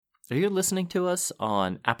Are you listening to us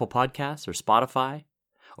on Apple Podcasts or Spotify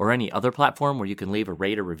or any other platform where you can leave a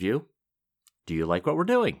rate or review? Do you like what we're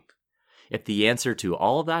doing? If the answer to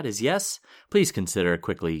all of that is yes, please consider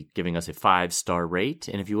quickly giving us a 5-star rate.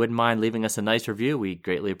 And if you wouldn't mind leaving us a nice review, we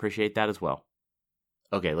greatly appreciate that as well.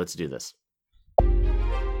 Okay, let's do this.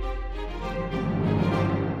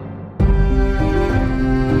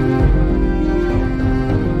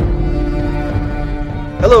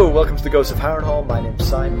 Hello, welcome to the Ghosts of Harrenhal. My name's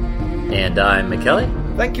Simon. And I'm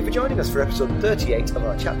McKelly. Thank you for joining us for episode 38 of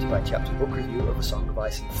our chapter-by-chapter book review of A Song of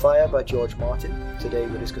Ice and Fire by George Martin. Today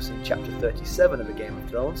we're discussing chapter 37 of A Game of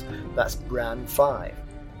Thrones. That's Bran 5.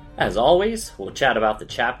 As always, we'll chat about the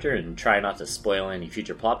chapter and try not to spoil any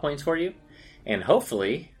future plot points for you. And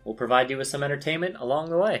hopefully, we'll provide you with some entertainment along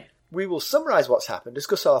the way. We will summarise what's happened,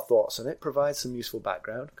 discuss our thoughts on it, provide some useful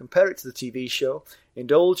background, compare it to the TV show,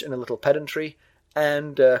 indulge in a little pedantry,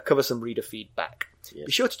 and cover some reader feedback. Yes.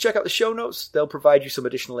 Be sure to check out the show notes. They'll provide you some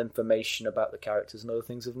additional information about the characters and other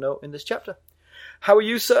things of note in this chapter. How are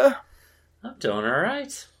you, sir? I'm doing all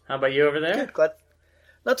right. How about you over there? Good, glad.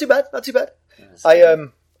 Not too bad, not too bad.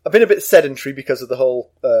 I've been a bit sedentary because of the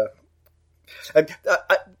whole... I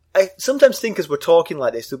sometimes think as we're talking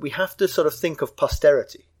like this that we have to sort of think of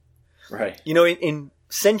posterity. Right. You know, in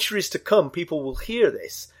centuries to come, people will hear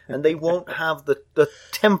this and they won't have the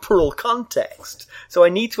temporal context. So I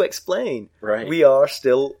need to explain. Right. We are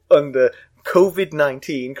still under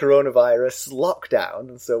COVID-19 coronavirus lockdown,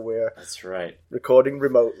 and so That's right. recording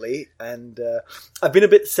remotely. And I've been a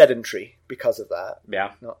bit sedentary because of that.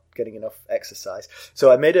 Yeah. Not getting enough exercise.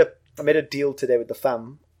 So I made a deal today with the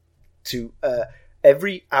fam to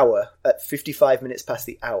every hour at 55 minutes past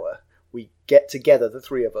the hour, we get together, the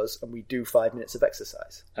three of us, and we do 5 minutes of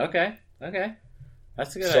exercise. Okay.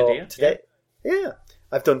 That's a good idea. Today, yeah,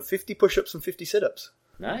 I've done 50 push-ups and 50 sit-ups.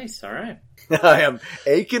 Nice, all right. I am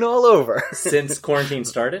aching all over. Since quarantine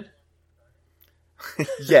started?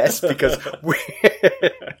 Yes, because that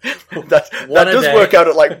does day. work out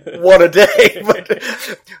at like one a day. But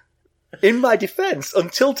in my defense,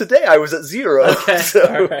 until today I was at 0. Okay, so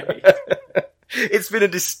all right. It's been a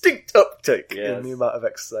distinct uptick Yes. in the amount of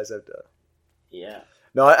exercise I've done. Yeah.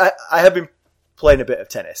 No, I have been playing a bit of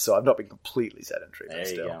tennis, so I've not been completely sedentary. There But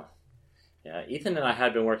you still. go. Yeah, Ethan and I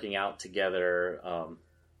had been working out together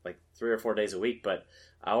like 3 or 4 days a week, but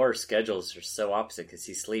our schedules are so opposite because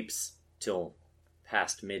he sleeps till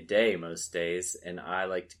past midday most days, and I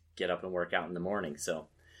like to get up and work out in the morning. So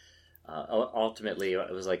ultimately,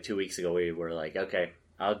 it was like 2 weeks ago we were like, okay,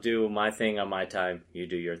 I'll do my thing on my time, you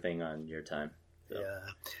do your thing on your time. So. Yeah,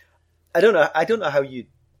 I don't know how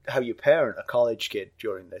you parent a college kid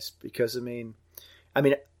during this, because I mean,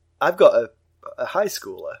 I've got a high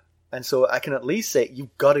schooler, and so I can at least say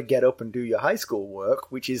you've got to get up and do your high school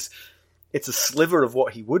work, which is it's a sliver of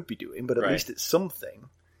what he would be doing, but at least it's something.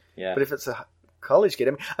 Yeah. But if it's a college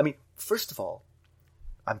kid, I mean, first of all,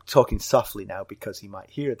 I'm talking softly now because he might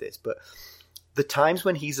hear this, but the times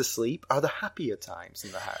when he's asleep are the happier times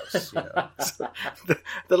in the house. You know? So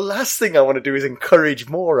the last thing I want to do is encourage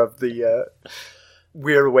more of the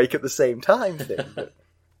we're awake at the same time thing. But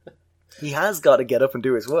he has got to get up and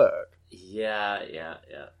do his work. Yeah.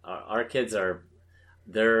 Our kids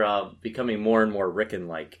they're becoming more and more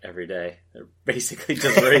Rickon-like every day. They're basically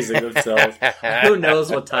just raising themselves. Who knows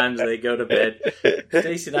what times they go to bed?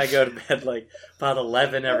 Stacey and I go to bed like about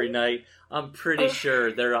 11 every night. I'm pretty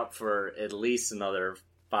sure they're up for at least another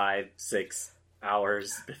 5-6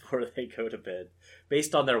 hours before they go to bed,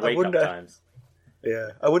 based on their wake-up times.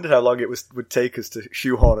 Yeah, I wondered how long it would take us to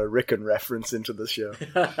shoehorn a Rickon reference into the show.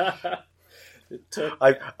 We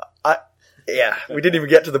didn't even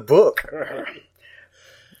get to the book.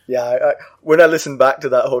 Yeah, when I listened back to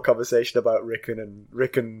that whole conversation about Rickon and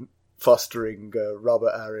Rickon fostering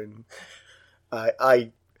Robert Arryn,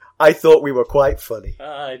 I thought we were quite funny.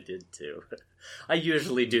 I did too. I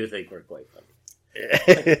usually do think we're quite funny.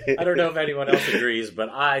 I don't know if anyone else agrees, but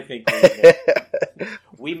I think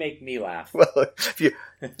we make me laugh. Well,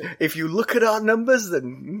 if you look at our numbers,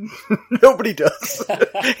 then nobody does.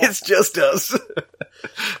 It's just us.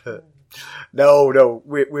 No,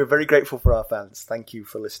 we're very grateful for our fans. Thank you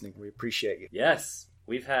for listening. We appreciate you. Yes,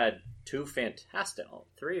 we've had 3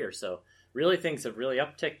 or so. Really, things have really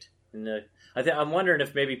upticked. I'm wondering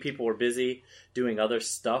if maybe people were busy doing other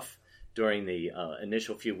stuff during the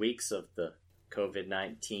initial few weeks of the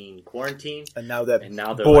COVID-19 quarantine. And now they're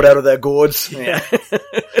bored out of their gourds. Yeah.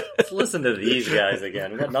 Let's listen to these guys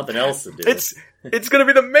again. We've got nothing else to do. It's going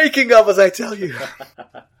to be the making of, as I tell you.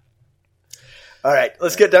 All right,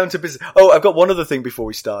 let's get down to business. Oh, I've got one other thing before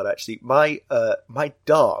we start, actually. My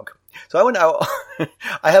dog So I went out.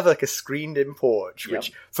 I have like a screened-in porch,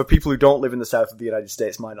 which for people who don't live in the south of the United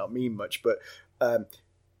States might not mean much. But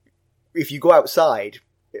if you go outside,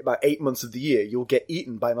 about 8 months of the year, you'll get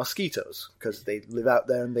eaten by mosquitoes because they live out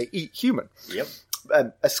there and they eat human. Yep.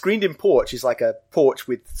 A screened-in porch is like a porch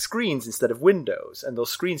with screens instead of windows, and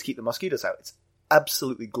those screens keep the mosquitoes out. It's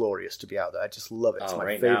absolutely glorious to be out there. I just love it. It's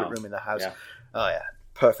my favorite room in the house. Yeah. Oh yeah,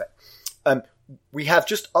 perfect. We have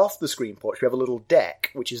just off the screen porch, we have a little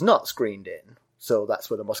deck, which is not screened in. So that's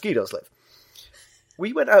where the mosquitoes live.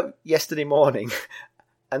 We went out yesterday morning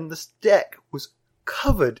and this deck was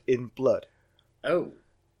covered in blood. Oh.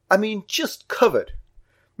 I mean, just covered.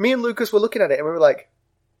 Me and Lucas were looking at it and we were like,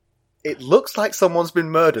 it looks like someone's been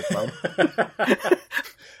murdered, Mum.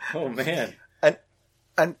 Oh, man.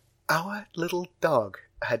 And our little dog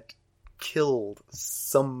had killed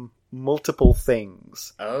some multiple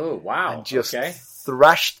things. Oh, wow. And just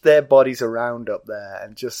thrashed their bodies around up there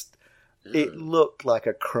and just... It looked like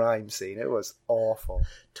a crime scene. It was awful.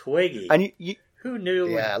 Twiggy. And you who knew?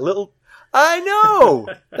 Yeah, little... I know!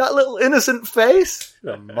 That little innocent face.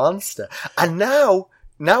 A monster. And now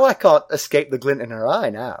I can't escape the glint in her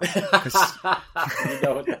eye now.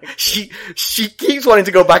 She keeps wanting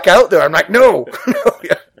to go back out there. I'm like, no!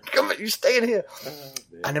 Come on, you stay in here. Oh,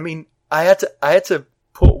 and I mean, I had to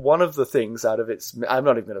put one of the things out of its... I'm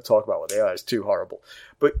not even going to talk about what they are. It's too horrible.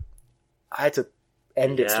 But I had to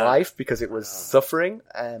end its life because it was suffering.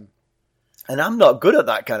 And I'm not good at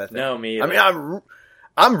that kind of thing. No, me either. I mean,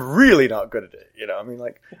 I'm really not good at it. I mean,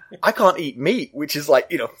 like, I can't eat meat, which is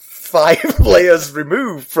like, 5 layers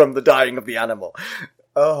removed from the dying of the animal.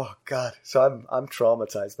 Oh, God. So I'm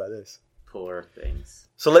traumatized by this. Poor things.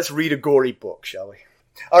 So let's read a gory book, shall we?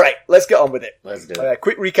 All right, let's get on with it. Let's do it.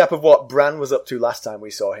 Quick recap of what Bran was up to last time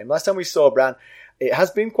we saw him. Last time we saw Bran, it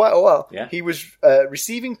has been quite a while. Yeah. He was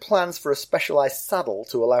receiving plans for a specialised saddle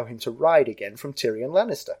to allow him to ride again from Tyrion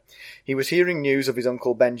Lannister. He was hearing news of his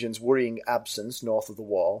Uncle Benjen's worrying absence north of the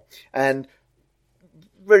Wall, and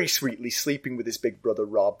very sweetly sleeping with his big brother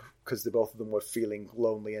Robb, because both of them were feeling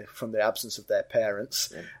lonely from the absence of their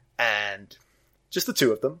parents. Yeah. And just the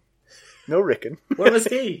two of them. No Rickon. Where was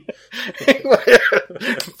he?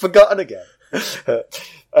 Forgotten again.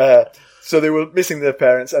 So they were missing their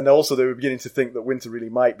parents, and also they were beginning to think that winter really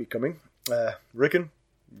might be coming. Rickon,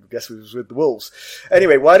 I guess he was with the wolves.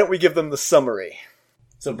 Anyway, why don't we give them the summary?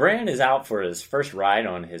 So Bran is out for his first ride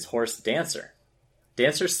on his horse Dancer.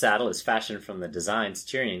 Dancer's saddle is fashioned from the designs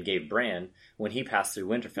Tyrion gave Bran when he passed through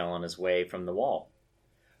Winterfell on his way from the Wall.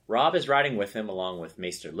 Robb is riding with him along with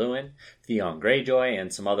Maester Luwin, Theon Greyjoy,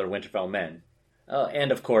 and some other Winterfell men.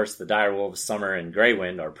 And of course, the direwolves Summer and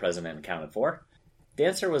Greywind are present and accounted for.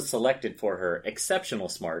 Dancer was selected for her exceptional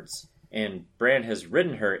smarts, and Bran has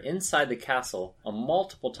ridden her inside the castle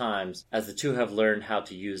multiple times as the two have learned how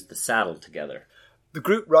to use the saddle together. The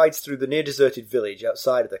group rides through the near-deserted village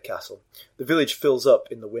outside of the castle. The village fills up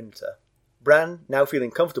in the winter. Bran, now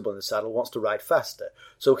feeling comfortable in the saddle, wants to ride faster,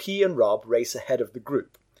 so he and Robb race ahead of the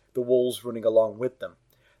group, the wolves running along with them.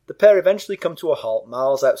 The pair eventually come to a halt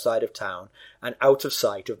miles outside of town and out of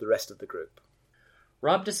sight of the rest of the group.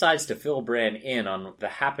 Robb decides to fill Bran in on the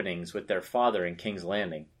happenings with their father in King's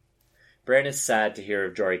Landing. Bran is sad to hear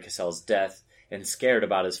of Jory Cassell's death and scared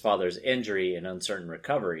about his father's injury and uncertain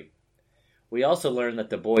recovery. We also learn that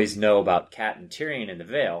the boys know about Cat and Tyrion in the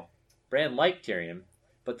Vale. Bran liked Tyrion,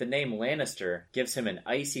 but the name Lannister gives him an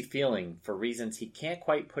icy feeling for reasons he can't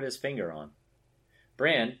quite put his finger on.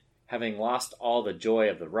 Bran, having lost all the joy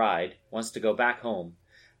of the ride, wants to go back home,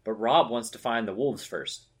 but Robb wants to find the wolves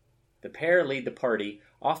first. The pair lead the party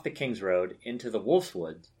off the King's Road into the Wolf's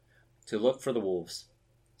Wood to look for the wolves,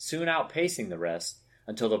 soon outpacing the rest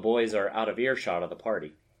until the boys are out of earshot of the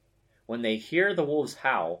party. When they hear the wolves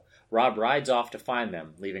howl, Robb rides off to find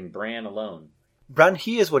them, leaving Bran alone. Bran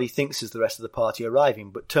hears what he thinks is the rest of the party arriving,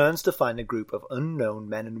 but turns to find a group of unknown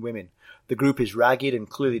men and women. The group is ragged and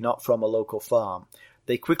clearly not from a local farm.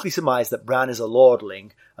 They quickly surmise that Bran is a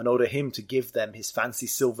lordling and order him to give them his fancy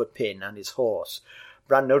silver pin and his horse.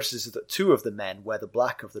 Bran notices that 2 of the men wear the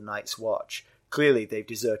black of the Night's Watch. Clearly they've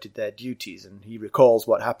deserted their duties, and he recalls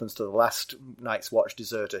what happens to the last Night's Watch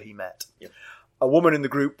deserter he met. Yep. A woman in the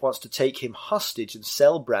group wants to take him hostage and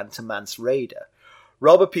sell Bran to Mance Rayder.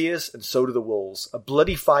 Robb appears, and so do the wolves. A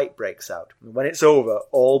bloody fight breaks out, and when it's over,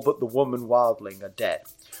 all but the woman wildling are dead.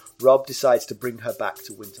 Robb decides to bring her back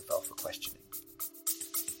to Winterfell for questioning.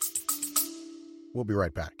 We'll be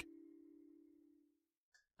right back.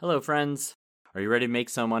 Hello, friends. Are you ready to make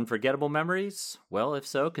some unforgettable memories? Well, if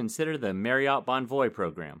so, consider the Marriott Bonvoy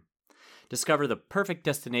program. Discover the perfect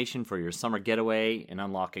destination for your summer getaway and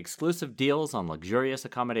unlock exclusive deals on luxurious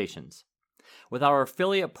accommodations. With our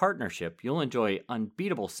affiliate partnership, you'll enjoy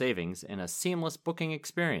unbeatable savings and a seamless booking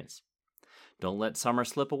experience. Don't let summer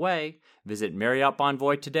slip away. Visit Marriott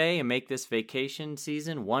Bonvoy today and make this vacation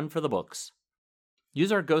season one for the books.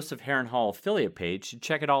 Use our Ghosts of Harrenhal affiliate page to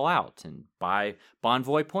check it all out and buy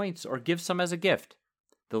Bonvoy points or give some as a gift.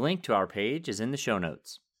 The link to our page is in the show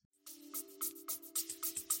notes.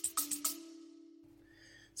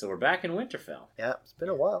 So we're back in Winterfell. Yeah, it's been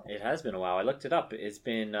a while. It has been a while. I looked it up. It's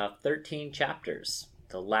been 13 chapters.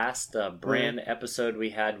 The last Bran episode we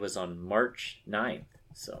had was on March 9th.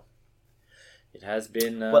 So it has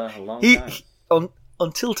been a long time.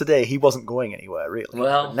 Until today, he wasn't going anywhere, really.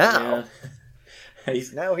 Well, but now... Yeah.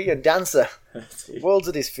 Now he and Dancer. World's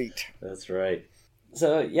at his feet. That's right.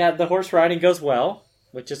 So, yeah, the horse riding goes well,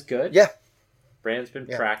 which is good. Yeah. Bran's been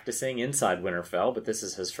practicing inside Winterfell, but this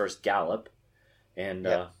is his first gallop. And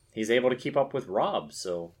he's able to keep up with Robb,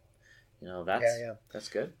 so, that's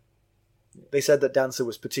good. They said that Dancer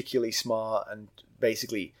was particularly smart and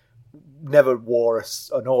basically never wore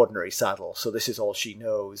an ordinary saddle, so this is all she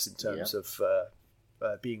knows in terms of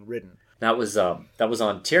being ridden. That was on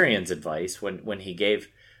Tyrion's advice when he gave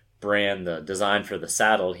Bran the design for the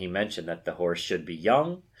saddle. He mentioned that the horse should be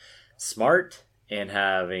young, smart, and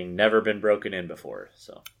having never been broken in before.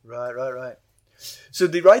 So right. So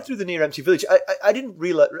they ride through the near empty village. I didn't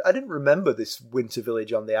remember this winter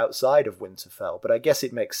village on the outside of Winterfell, but I guess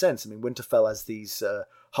it makes sense. I mean, Winterfell has these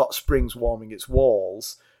hot springs warming its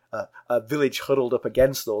walls. A village huddled up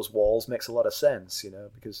against those walls makes a lot of sense,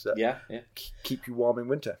 because keep you warm in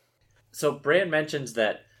winter. So Bran mentions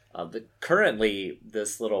that currently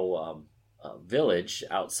this little village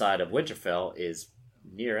outside of Winterfell is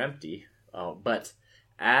near empty, but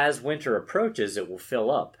as winter approaches, it will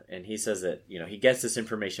fill up. And he says that he gets this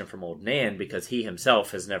information from Old Nan because he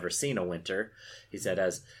himself has never seen a winter. He said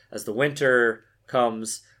as the winter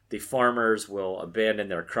comes, the farmers will abandon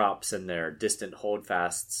their crops and their distant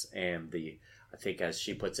holdfasts, and I think as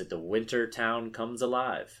she puts it, the winter town comes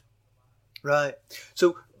alive. Right.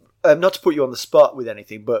 So. Not to put you on the spot with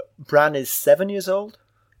anything, but Bran is 7 years old?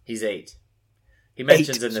 He's 8. He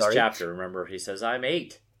mentions in this chapter, remember, he says, I'm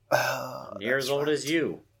 8. I'm near as old as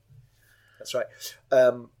you. That's right.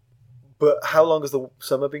 But how long has the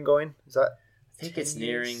summer been going? Is that? I think it's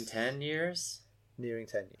nearing 10 years. Nearing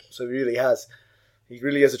 10 years. So he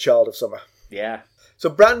really is a child of summer. Yeah. So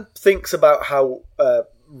Bran thinks about how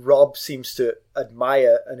Robb seems to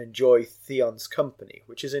admire and enjoy Theon's company,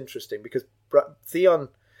 which is interesting because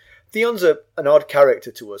Theon's an odd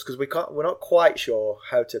character to us because we're not quite sure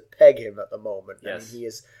how to peg him at the moment. Yes. I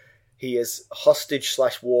mean, he is hostage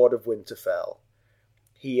 / ward of Winterfell.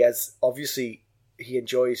 He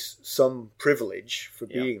enjoys some privilege for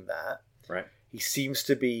being that. Right. He seems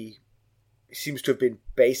to have been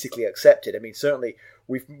basically accepted. I mean, certainly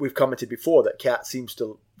we've commented before that Kat seems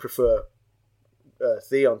to prefer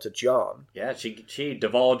Theon to Jon. Yeah, she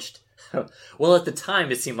divulged. Well, at the time,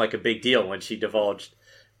 it seemed like a big deal when she divulged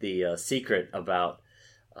the secret about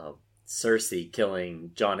Cersei killing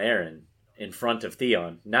Jon Arryn in front of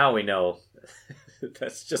Theon. Now we know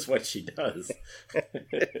that's just what she does.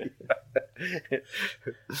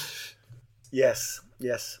 Yes.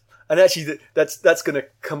 And actually, that's going to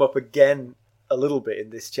come up again a little bit in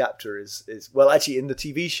this chapter. Is well, actually, in the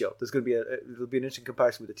TV show, there'll be an interesting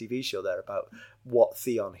comparison with the TV show there about what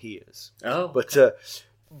Theon hears. Oh, but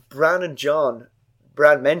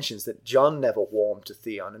Bran mentions that Jon never warmed to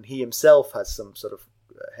Theon, and he himself has some sort of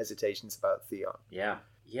hesitations about Theon. Yeah,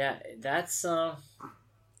 that's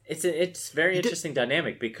it's very interesting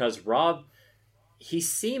dynamic because Robb, he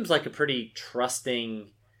seems like a pretty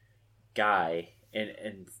trusting guy,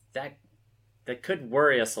 and that could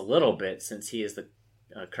worry us a little bit since he is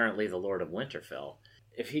currently the Lord of Winterfell.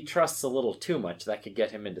 If he trusts a little too much, that could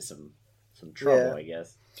get him into some trouble, I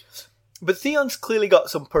guess. But Theon's clearly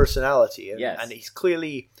got some personality, and he's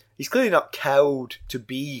clearly not cowed to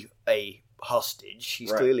be a hostage.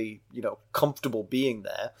 He's clearly comfortable being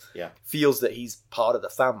there. Yeah, feels that he's part of the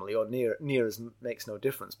family, or near as makes no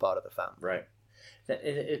difference, part of the family. Right.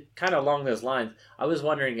 It kind of along those lines. I was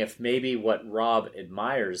wondering if maybe what Robb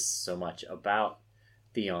admires so much about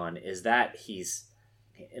Theon is that he's,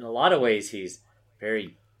 in a lot of ways, he's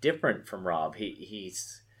very different from Robb.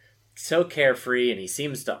 He's so carefree, and he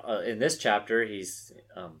seems to in this chapter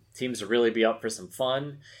seems to really be up for some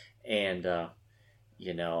fun, and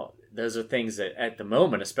those are things that at the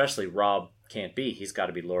moment, especially, Robb can't be. He's got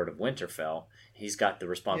to be Lord of Winterfell. He's got the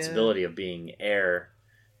responsibility of being heir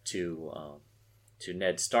to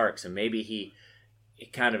Ned Stark, so maybe he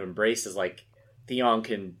kind of embraces, like, Theon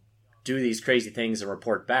can do these crazy things and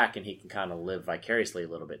report back, and he can kind of live vicariously a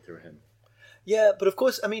little bit through him. Yeah, but of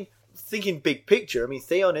course, I mean, thinking big picture, I mean,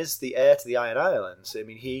 Theon is the heir to the Iron Islands. I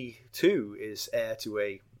mean, he too is heir to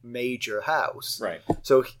a major house, right?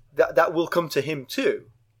 So that will come to him too.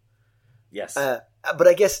 Yes, but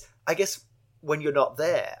I guess when you're not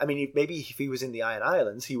there, I mean, maybe if he was in the Iron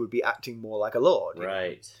Islands, he would be acting more like a lord,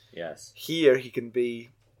 right? Yes. Here he can be,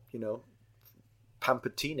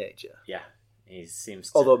 pampered teenager. Yeah. He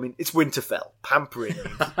seems. Although, I mean, it's Winterfell. Pampering means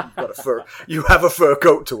you've got a fur. You have a fur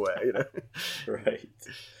coat to wear. Right.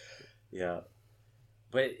 Yeah.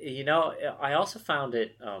 But I also found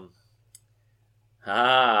it.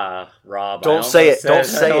 Rob. Don't say it. Don't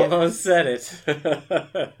say it. I almost said it.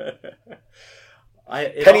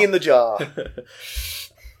 Penny in the jar.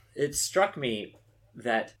 It struck me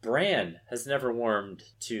that Bran has never warmed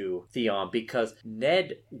to Theon because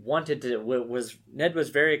Ned was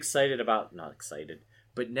very excited about, not excited,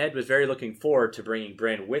 but Ned was very looking forward to bringing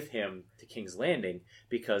Bran with him to King's Landing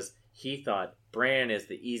because he thought Bran is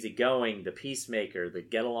the easygoing, the peacemaker, the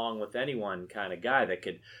get along with anyone kind of guy that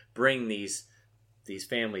could bring these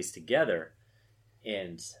families together.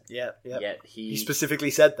 And yet he specifically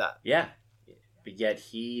said that. Yeah. But yet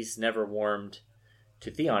he's never warmed to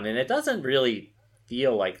Theon, and it doesn't really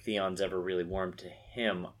feel like Theon's ever really warmed to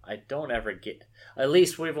him. I don't ever get. At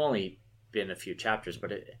least we've only been a few chapters,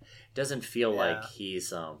 but it doesn't feel like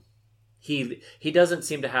he's he doesn't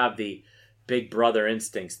seem to have the big brother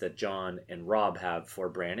instincts that Jon and Robb have for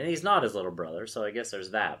Bran, and he's not his little brother, so I guess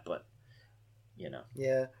there's that. But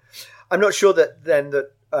yeah, I'm not sure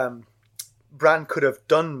that Bran could have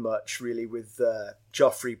done much really with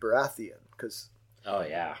Joffrey Baratheon because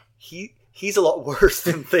he's a lot worse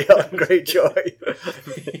than Theon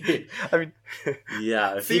Greyjoy. I mean,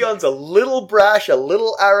 yeah, Theon's a little brash, a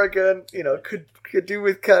little arrogant. Could do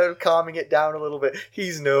with kind of calming it down a little bit.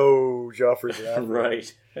 He's no Joffrey Baratheon,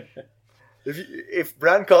 right? If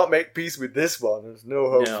Bran can't make peace with this one, there's no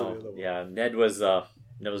hope for the other one. Yeah, Ned was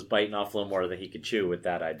biting off a little more than he could chew with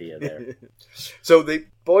that idea there. So the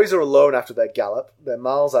boys are alone after their gallop. They're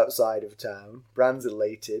miles outside of town. Bran's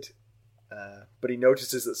elated. But he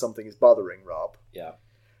notices that something is bothering Robb. Yeah.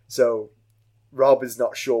 So Robb is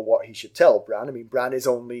not sure what he should tell Bran. I mean, Bran is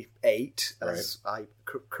only 8, as I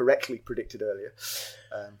correctly predicted earlier.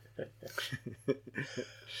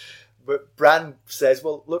 But Bran says,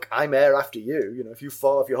 well, look, I'm heir after you. If you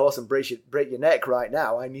fall off your horse and break your neck right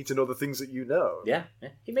now, I need to know the things that you know. Yeah.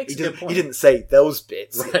 He makes a good point. He didn't say those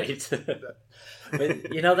bits. Right. But,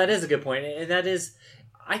 that is a good point. And that is...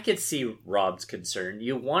 I could see Robb's concern.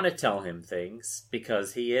 You want to tell him things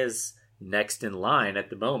because he is next in line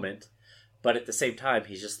at the moment, but at the same time,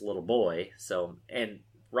 he's just a little boy. So, and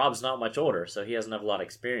Robb's not much older, so he doesn't have a lot of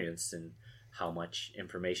experience in how much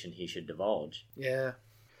information he should divulge. Yeah,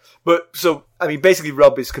 but so I mean, basically,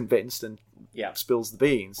 Robb is convinced and spills the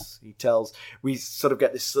beans. We sort of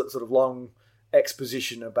get this sort of long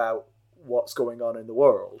exposition about what's going on in the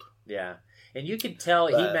world. Yeah, and you can tell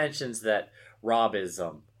he mentions that Robb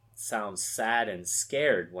sounds sad and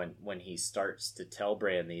scared when he starts to tell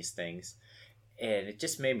Bran these things. And it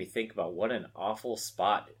just made me think about what an awful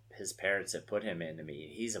spot his parents have put him in. I mean,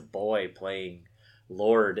 he's a boy playing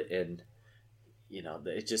Lord, and,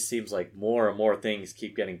 it just seems like more and more things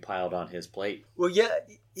keep getting piled on his plate. Well, yeah.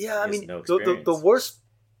 I mean, the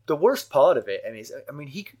worst part of it,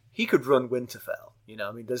 he could run Winterfell.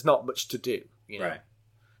 I mean, there's not much to do. Right.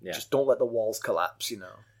 Yeah. Just don't let the walls collapse.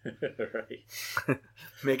 Right.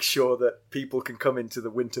 Make sure that people can come into the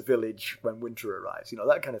winter village when winter arrives,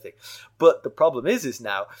 that kind of thing. But the problem is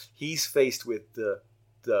now he's faced with the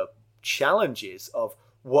challenges of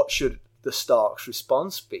what should the Stark's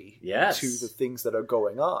response be to the things that are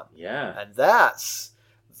going on. Yeah. And that's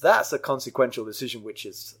a consequential decision which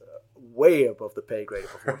is way above the pay grade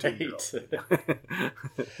of a 14-year-old.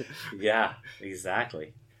 Yeah,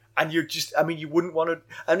 exactly. And you wouldn't want to...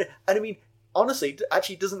 And I mean... Honestly, it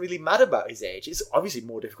actually doesn't really matter about his age. It's obviously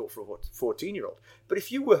more difficult for a 14-year-old. But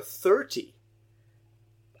if you were 30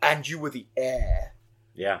 and you were the heir,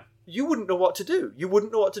 you wouldn't know what to do. You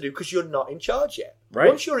wouldn't know what to do because you're not in charge yet. Right.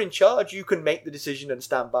 Once you're in charge, you can make the decision and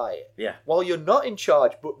stand by it. Yeah. While you're not in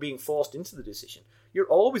charge but being forced into the decision, you're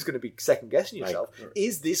always going to be second-guessing yourself. Right.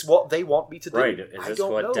 Is this what they want me to do? Right. Is this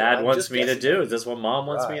what Dad wants me to do? Is this what Mom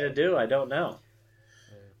wants me to do? I don't know.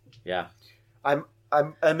 Yeah.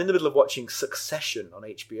 I'm in the middle of watching Succession on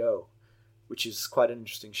HBO, which is quite an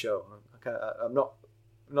interesting show. I'm not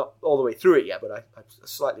all the way through it yet, but I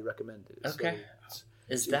slightly recommend it.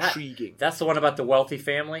 It's intriguing. That's the one about the wealthy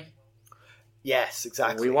family? Yes,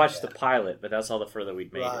 exactly. We watched the pilot, but that's all the further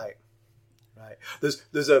we'd made it. Right.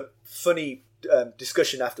 There's a funny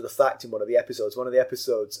discussion after the fact in one of the episodes. One of the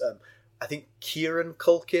episodes I think Kieran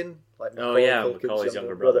Culkin, like Macaulay's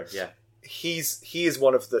younger brother. Yeah, he is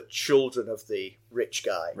one of the children of the rich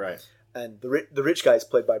guy, right? And the rich guy is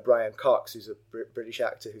played by Brian Cox, who's a British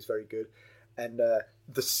actor who's very good. And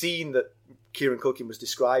the scene that Kieran Culkin was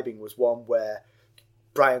describing was one where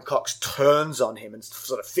Brian Cox turns on him and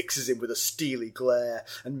sort of fixes him with a steely glare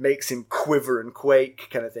and makes him quiver and quake,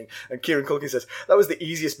 kind of thing. And Kieran Culkin says, "That was the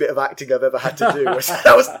easiest bit of acting I've ever had to do."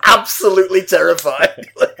 That was absolutely terrifying.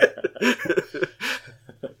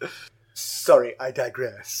 Sorry, I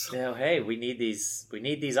digress. Now, hey, we need these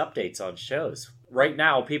updates on shows. Right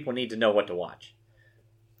now, people need to know what to watch.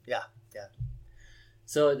 Yeah.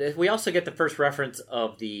 So we also get the first reference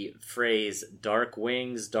of the phrase "dark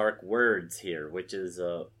wings, dark words" here, which is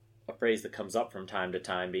a phrase that comes up from time to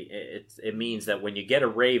time. It means that when you get a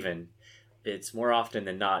raven, it's more often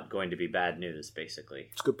than not going to be bad news, basically.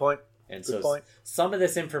 It's a good point. And some of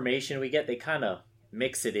this information we get, they kind of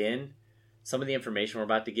mix it in. Some of the information we're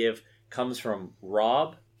about to give comes from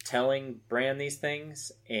Robb telling Bran these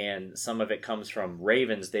things, and some of it comes from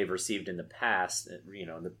ravens they've received in the past, in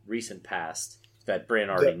the recent past, that Bran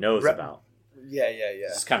already knows about. Yeah.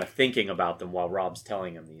 Just kind of thinking about them while Robb's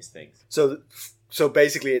telling him these things. So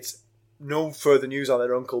basically it's no further news on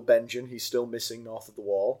their uncle Benjen. He's still missing north of the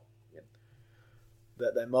wall. Yep.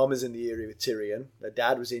 That their mom is in the area with Tyrion. Their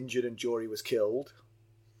dad was injured and Jory was killed.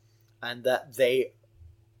 And that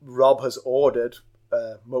Robb has ordered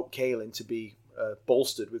Moat Cailin to be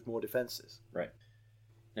bolstered with more defenses. Right.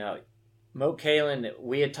 Now, Moat Cailin,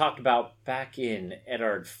 we had talked about back in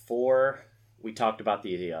Eddard 4. We talked about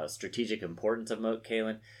the strategic importance of Moat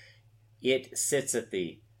Cailin. It sits at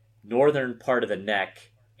the northern part of the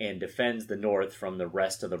neck and defends the north from the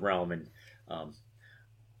rest of the realm. And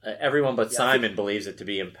everyone but Simon believes it to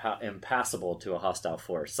be impassable to a hostile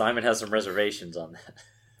force. Simon has some reservations on that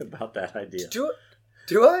about that idea. Do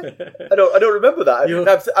I? I don't remember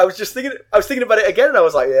that. I was just thinking. I was thinking about it again, and I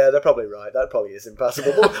was like, "Yeah, they're probably right. That probably is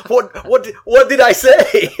impassable." What did I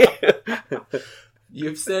say?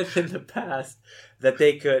 You've said in the past that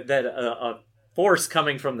a force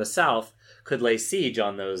coming from the south could lay siege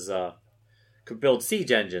on those, could build siege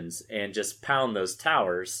engines and just pound those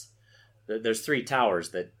towers. There's 3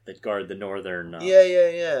 towers that guard the northern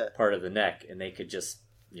part of the neck, and they could just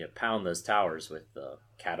pound those towers with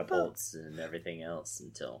catapults and everything else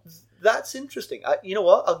until... That's interesting. You know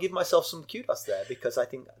what? I'll give myself some kudos there because I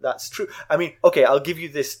think that's true. I mean, okay, I'll give you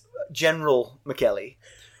this general McKelly.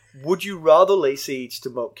 Would you rather lay siege to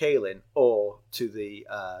Moat Cailin or to the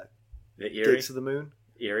Eyrie? Gates of the Moon?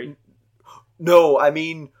 Eyrie? No, I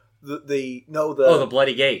mean the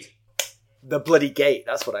Bloody Gate. The Bloody Gate.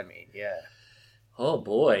 That's what I mean. Yeah. Oh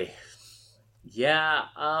boy.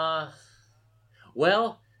 Yeah.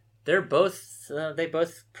 Well, they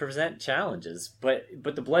both present challenges, but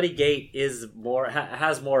the Bloody Gate is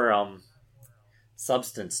has more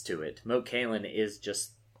substance to it. Moat Cailin is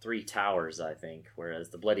just 3 towers, I think, whereas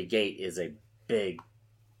the Bloody Gate is a big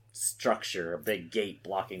structure, a big gate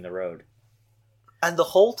blocking the road. And the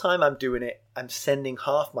whole time I'm doing it, I'm sending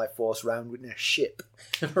half my force round with a ship.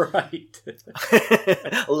 Right.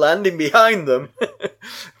 Landing behind them,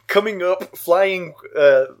 coming up, flying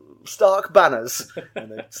Stark banners,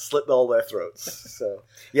 and then slit all their throats. So,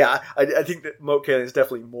 yeah, I think that Moat Cailin is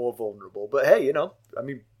definitely more vulnerable. But hey, I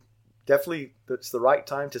mean, definitely it's the right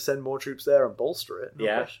time to send more troops there and bolster it. No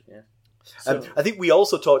question. Yeah. So, I think we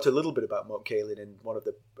also talked a little bit about Moat Cailin in one of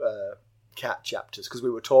the Cat chapters because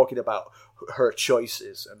we were talking about her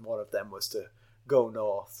choices, and one of them was to go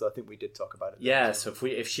north. So I think we did talk about it. Yeah. So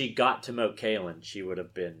if she got to Moat Cailin, she would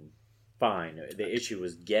have been fine. The issue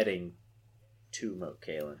was getting to Moat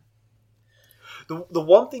Cailin. The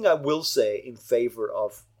one thing I will say in favour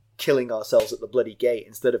of killing ourselves at the Bloody Gate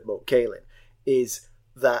instead of Moat Cailin is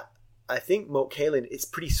that I think Moat Cailin is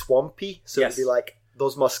pretty swampy, so it'd be like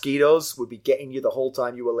those mosquitoes would be getting you the whole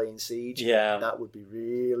time you were laying siege. Yeah. That would be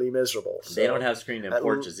really miserable. They don't have screened-in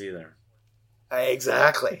porches either.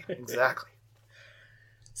 Exactly.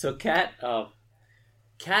 So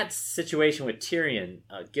Cat's situation with Tyrion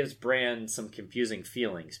gives Bran some confusing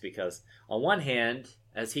feelings because on one hand,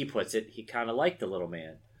 as he puts it, he kind of liked the little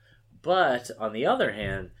man. But on the other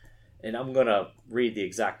hand, and I'm going to read the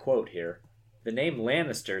exact quote here, the name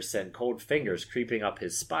Lannister sent cold fingers creeping up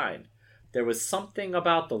his spine. There was something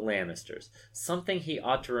about the Lannisters, something he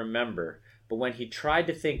ought to remember, but when he tried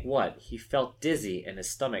to think what, he felt dizzy and his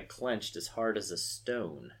stomach clenched as hard as a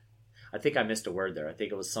stone. I think I missed a word there. I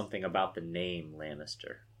think it was something about the name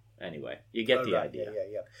Lannister. Anyway, you get the idea.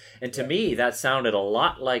 Yeah. And to me, that sounded a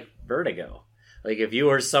lot like Vertigo. Like if you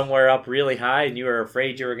were somewhere up really high and you were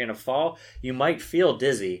afraid you were going to fall, you might feel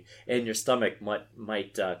dizzy and your stomach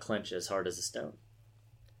might clench as hard as a stone.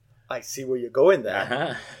 I see where you're going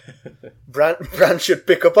there. Uh-huh. Bran should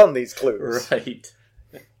pick up on these clues. Right.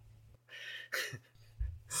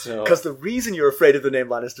 So, because the reason you're afraid of the name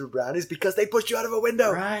Lannister, Bran, is because they pushed you out of a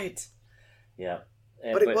window. Right. Yeah.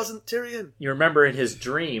 But it wasn't Tyrion. You remember in his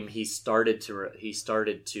dream, he started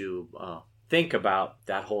to think about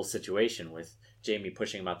that whole situation with Jaime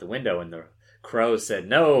pushing him out the window, and the crow said,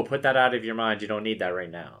 "No, put that out of your mind. You don't need that right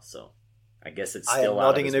now." So, I guess it's still I am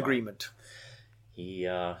nodding in agreement. He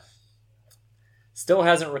still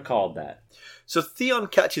hasn't recalled that. So Theon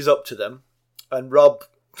catches up to them, and Robb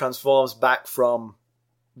transforms back from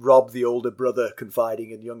Robb the older brother confiding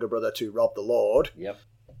in younger brother to Robb the Lord. Yep.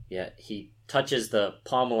 Yeah, he touches the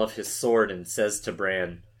pommel of his sword and says to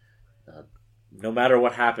Bran, "No matter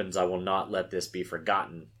what happens, I will not let this be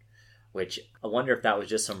forgotten." Which, I wonder if that was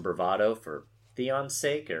just some bravado for Theon's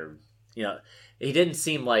sake, or, he didn't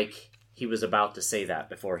seem like he was about to say that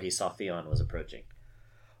before he saw Theon was approaching.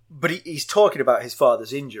 But he's talking about his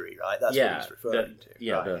father's injury, right? That's what he's referring to.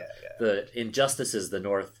 Yeah, the injustices the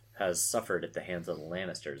North has suffered at the hands of the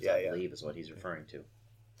Lannisters, I believe, is what he's referring to.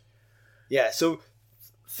 Yeah, so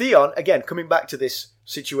Theon, again, coming back to this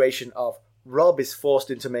situation of Robb is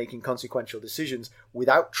forced into making consequential decisions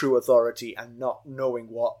without true authority and not knowing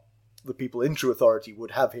what the people in true authority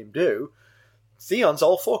would have him do. Theon's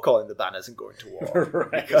all for calling the banners and going to war.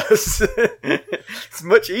 Right. Because it's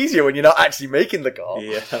much easier when you're not actually making the call.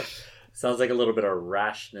 Yeah. Sounds like a little bit of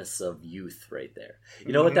rashness of youth right there.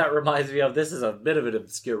 You know what that reminds me of? This is a bit of an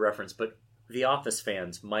obscure reference, but The Office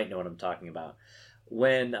fans might know what I'm talking about.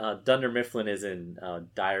 When Dunder Mifflin is in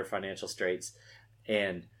dire financial straits,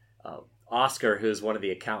 and Oscar, who's one of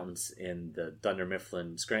the accountants in the Dunder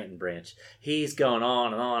Mifflin Scranton branch, he's going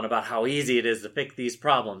on and on about how easy it is to fix these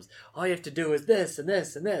problems. All you have to do is this and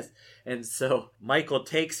this and this. And so Michael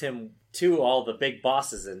takes him to all the big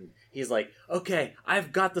bosses, and he's like, "Okay,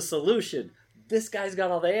 I've got the solution. This guy's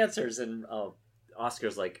got all the answers." And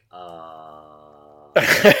Oscar's like,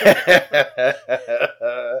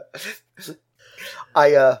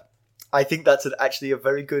 I think that's actually a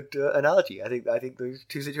very good analogy. I think those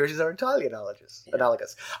two situations are entirely analogous.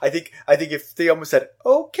 I think if Theon was said,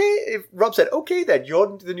 "Okay," if Robb said, "Okay, then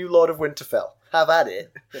you're the new Lord of Winterfell, have at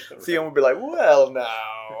it," Theon would be like, "Well,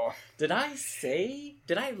 now." Did I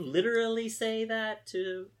literally say that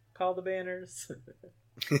to call the banners?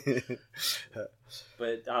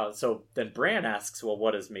 But so then Bran asks, "Well,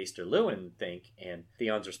 what does Maester Luwin think?" And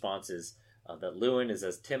Theon's response is that Luwin is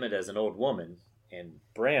as timid as an old woman. And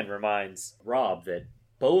Bran reminds Robb that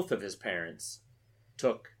both of his parents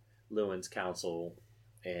took Luwin's counsel,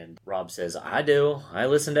 and Robb says, "I do. I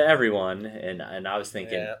listen to everyone." And I was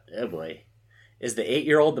thinking, oh boy, is the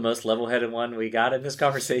 8-year-old the most level-headed one we got in this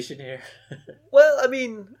conversation here? Well, I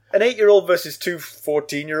mean, an 8-year-old versus two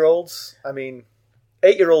 14-year-olds. I mean,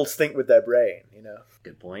 8-year-olds think with their brain,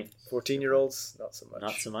 Good point. 14-year-olds, not so much.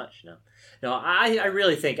 Not so much, no. No, I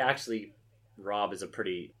really think, actually, Robb is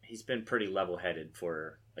he's been pretty level-headed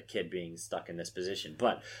for a kid being stuck in this position.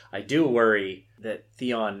 But I do worry that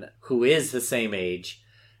Theon, who is the same age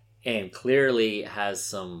and clearly has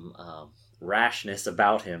some rashness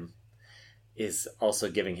about him, is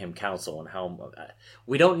also giving him counsel on how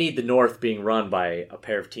we don't need the North being run by a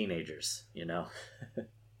pair of teenagers,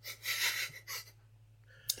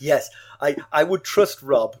 Yes, I would trust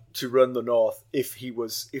Robb to run the North if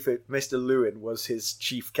Mr. Luwin was his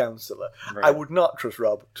chief counselor. Right. I would not trust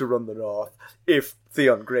Robb to run the North if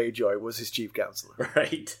Theon Greyjoy was his chief counselor.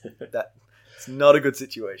 Right. That's not a good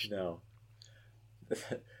situation. No.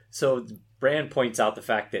 So Bran points out the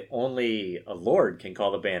fact that only a lord can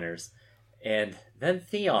call the banners, and then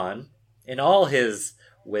Theon, in all his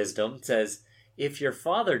wisdom, says, "If your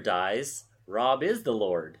father dies, Robb is the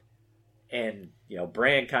lord." And,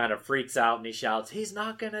 Bran kind of freaks out and he shouts, "He's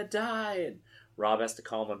not going to die." And Robb has to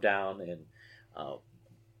calm him down. And I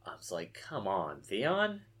was like, come on,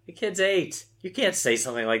 Theon. The kid's 8. You can't say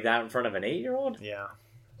something like that in front of an 8-year-old. Yeah.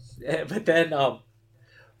 But then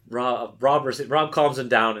Robb calms him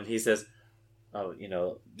down and he says,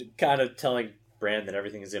 kind of telling Bran that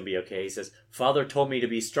everything is going to be okay. He says, "Father told me to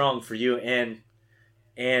be strong for you and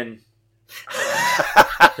there's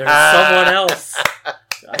someone else.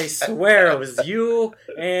 I swear it was you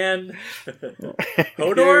and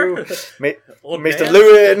Hodor, Mr.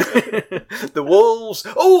 Luwin, the wolves.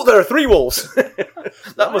 Oh, there are 3 wolves.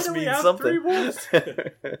 That must mean something. 3 wolves?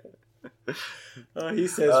 He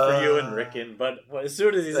says for you and Rickon, but as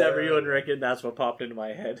soon as he said for you and Rickon, that's what popped into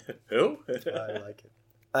my head. Who? I like it.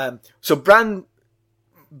 So Bran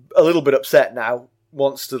a little bit upset now,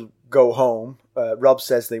 wants to go home. Rob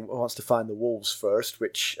says he wants to find the wolves first,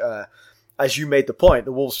 which, as you made the point,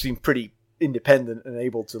 the wolves seem pretty independent and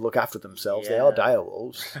able to look after themselves. Yeah, they are dire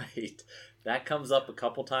wolves. Right. That comes up a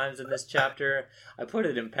couple times in this chapter. I put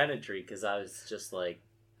it in Penetry because I was just like,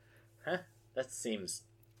 that seems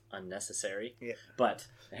unnecessary. Yeah. But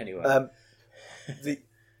anyway.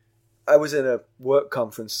 I was in a work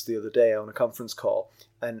conference the other day on a conference call,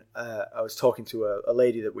 and I was talking to a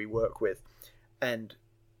lady that we work with, and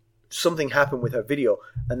something happened with her video,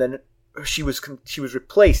 and then she was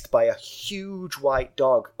replaced by a huge white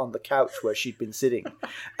dog on the couch where she'd been sitting,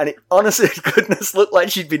 and it honestly goodness looked like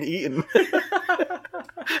she'd been eaten.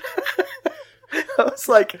 I was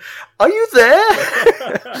like, "Are you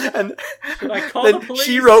there?" And should I call then the police?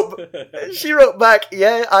 She wrote back,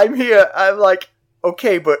 "Yeah, I'm here." I'm like,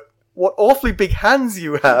 "Okay, but what awfully big hands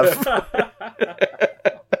you have."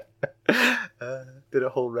 Did a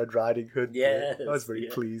whole Red Riding Hood. Yes, I was very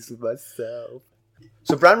pleased with myself.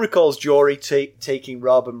 So Bran recalls Jory taking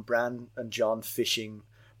Rob and Bran and John fishing.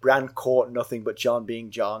 Bran caught nothing, but John, being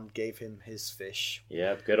John, gave him his fish.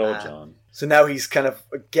 Yep, good old John. So now he's kind of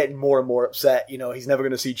getting more and more upset. You know, he's never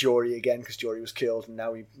going to see Jory again because Jory was killed, and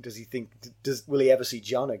now will he ever see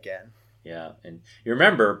John again? Yeah, and you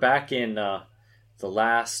remember back in the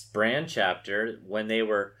last Bran chapter when they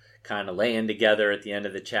were kind of laying together at the end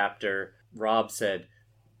of the chapter, Rob said,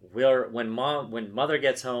 when Mother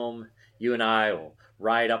gets home, you and I will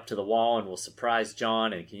ride up to the wall and we'll surprise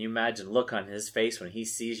John. And can you imagine the look on his face when he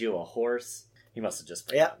sees you a horse? He must have just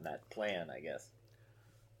forgotten that plan, I guess.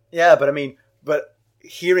 Yeah, but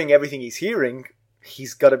hearing everything he's hearing,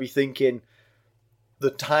 he's got to be thinking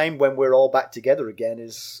the time when we're all back together again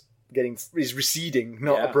is receding,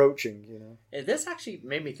 not approaching. You know, and this actually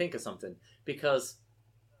made me think of something because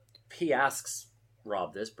he asks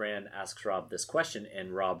Rob this. Bran asks Rob this question,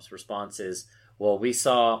 and Rob's response is, "Well, we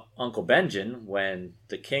saw Uncle Benjen when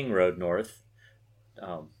the king rode north,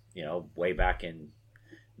 way back in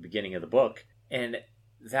the beginning of the book." And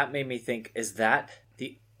that made me think, is that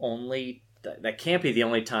that can't be the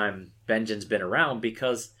only time Benjen's been around,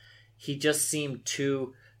 because he just seemed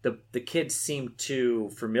the kids seemed too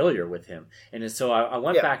familiar with him. And so I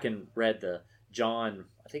went back and read the John,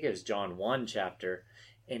 I think it was John 1 chapter,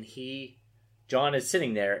 and John is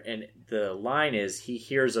sitting there, and the line is, he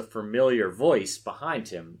hears a familiar voice behind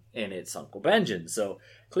him, and it's Uncle Benjen. So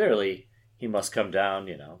clearly he must come down,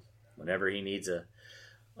 whenever he needs a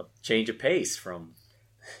change of pace from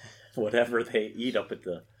whatever they eat up at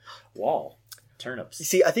the wall. Turnips. You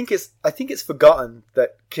see, I think it's forgotten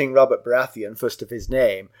that King Robert Baratheon, first of his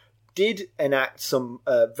name, did enact some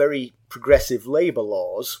very progressive labour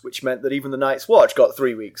laws, which meant that even the Night's Watch got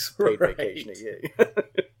 3 weeks paid vacation a year.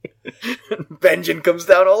 Benjen comes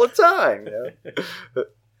down all the time.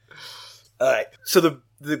 All right, so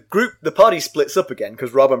the party splits up again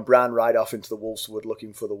because Rob and Bran ride off into the Wolfswood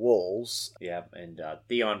looking for the wolves. Yeah, and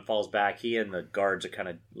Theon falls back. He and the guards are kind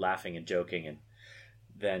of laughing and joking, and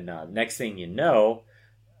then next thing you know,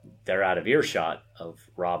 they're out of earshot of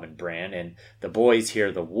Rob and Bran, and the boys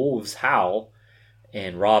hear the wolves howl,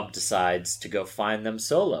 and Rob decides to go find them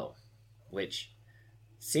solo, which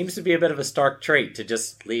seems to be a bit of a Stark trait, to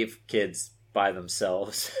just leave kids by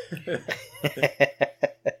themselves.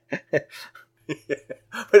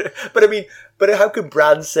 But how can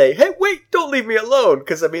Bran say, "Hey, wait, don't leave me alone"?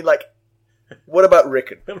 Because what about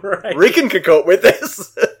Rickon? Right. Rickon could cope with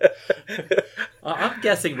this. I'm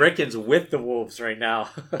guessing Rickon's with the wolves right now.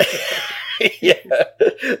 Yeah.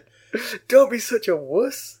 Don't be such a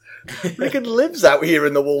wuss. Rickon lives out here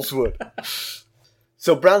in the Wolfswood.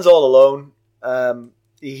 So Bran's all alone.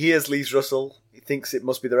 He hears Lee's rustle. He thinks it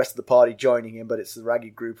must be the rest of the party joining him, but it's a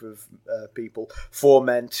ragged group of people. 4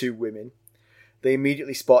 men, 2 women. They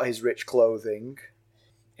immediately spot his rich clothing.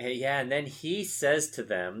 Yeah, and then he says to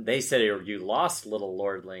them, they say, "You lost, little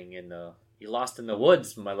lordling, you lost in the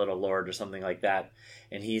woods, my little lord," or something like that.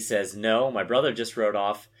 And he says, "No, my brother just rode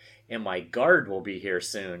off, and my guard will be here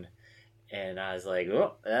soon." And I was like,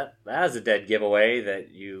 "Oh, that's a dead giveaway that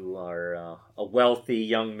you are a wealthy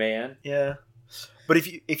young man." Yeah. But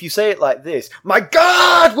if you say it like this, "My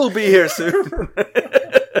God will be here soon,"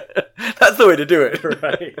 that's the way to do it.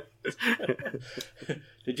 Right.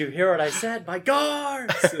 Did you hear what I said? My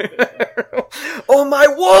guards! Oh, my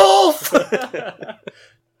wolf!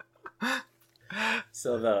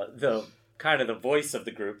 So the kind of the voice of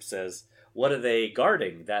the group says, "What are they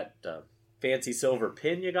guarding? That fancy silver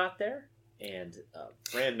pin you got there?" And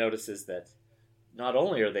Bran notices that not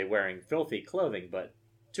only are they wearing filthy clothing, but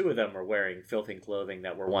 2 of them are wearing filthy clothing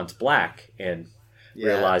that were once black, and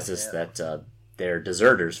realizes that they're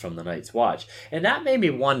deserters from the Night's Watch. And that made me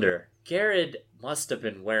wonder, Garrett must have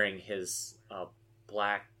been wearing his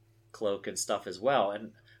black cloak and stuff as well.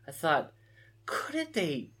 And I thought, couldn't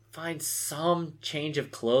they find some change of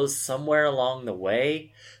clothes somewhere along the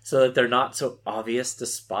way so that they're not so obvious to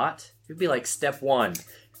spot? It'd be like step one,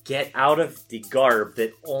 get out of the garb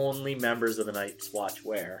that only members of the Night's Watch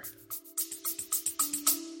wear.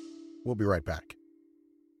 We'll be right back.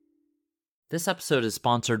 This episode is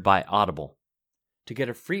sponsored by Audible. To get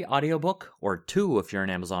a free audiobook, or 2 if you're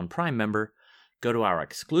an Amazon Prime member, go to our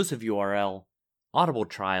exclusive URL,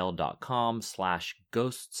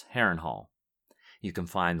 audibletrial.com/ghostsharrenhal. You can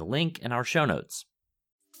find the link in our show notes.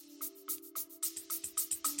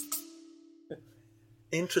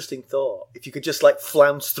 Interesting thought. If you could just like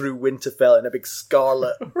flounce through Winterfell in a big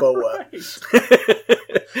scarlet boa.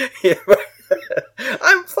 Yeah,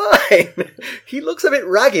 I'm fine. He looks a bit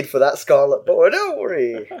ragged for that scarlet boa, don't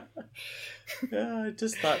worry. I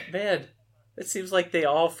just thought, man, it seems like they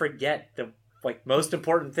all forget the most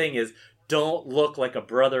important thing is don't look like a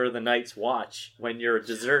brother of the Night's Watch when you're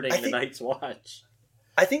deserting the Night's Watch.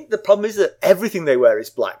 I think the problem is that everything they wear is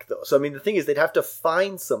black, though. So, I mean, the thing is, they'd have to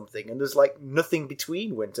find something, and there's, like, nothing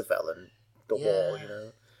between Winterfell and the wall, you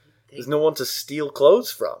know? There's no one to steal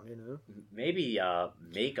clothes from, you know? Maybe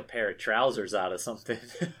make a pair of trousers out of something.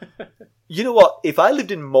 You know what? If I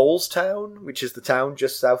lived in Molestown, which is the town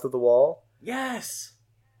just south of the wall... Yes!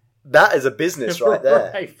 That is a business right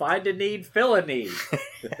there. Right, find a need, fill a need.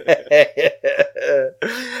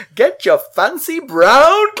 Get your fancy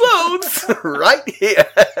brown clothes right here.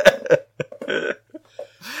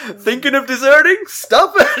 Thinking of deserting?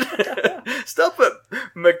 Stop it. Stop at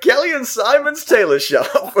McKelly and Simon's tailor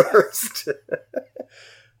shop first.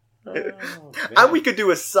 And we could do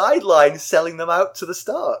a sideline selling them out to the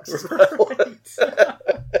Starks as well.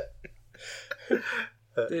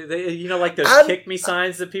 You know, like those kick me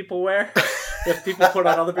signs that people wear? That people put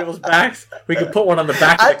on other people's backs? We could put one on the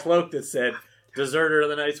back of the cloak that said, Deserter of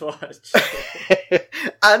the Night's Watch.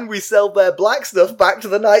 And we sell their black stuff back to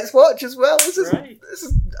the Night's Watch as well. This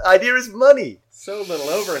idea is money. So little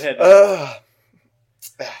overhead.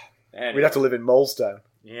 Anyway. We'd have to live in Molestown.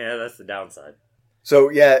 Yeah, that's the downside. So,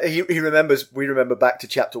 yeah, we remember back to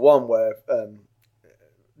chapter 1 where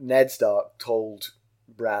Ned Stark told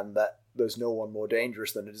Bran that there's no one more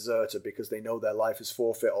dangerous than a deserter because they know their life is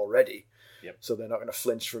forfeit already. Yep. So they're not going to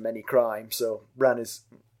flinch from any crime. So Bran is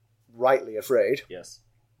rightly afraid. Yes.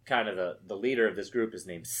 Kind of the leader of this group is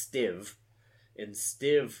named Stiv. And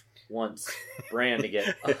Stiv wants Bran to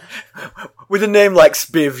get... With a name like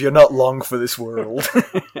Spiv, you're not long for this world.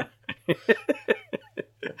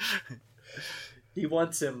 He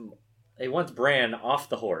wants Bran off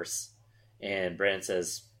the horse. And Bran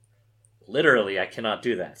says, literally, I cannot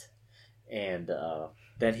do that. And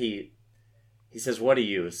then he says, what are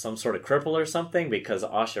you, some sort of cripple or something? Because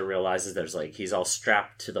Asha realizes he's all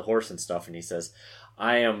strapped to the horse and stuff. And he says,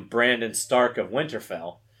 I am Brandon Stark of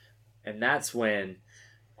Winterfell. And that's when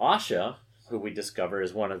Asha, who we discover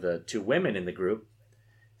is one of the 2 women in the group,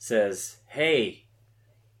 says, hey,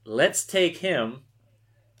 let's take him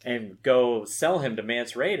and go sell him to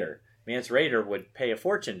Mance Rayder. Mance Rayder would pay a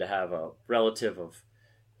fortune to have a relative of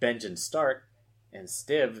Benjen Stark. And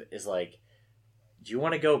Stiv is like, do you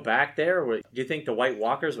want to go back there? Do you think the White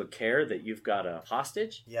Walkers would care that you've got a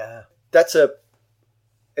hostage? Yeah. It's a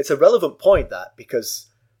relevant point, that,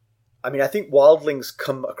 because, I mean, I think wildlings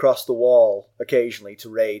come across the wall occasionally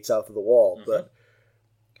to raid south of the wall, but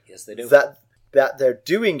yes, they do. That they're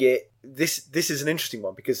doing it, this is an interesting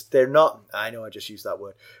one, because they're not, I know I just used that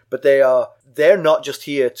word, but they're not just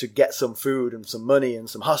here to get some food and some money and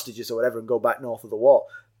some hostages or whatever and go back north of the wall.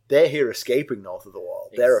 They're here escaping north of the wall.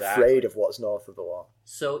 Exactly. They're afraid of what's north of the wall.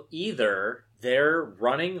 So either they're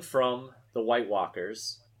running from the White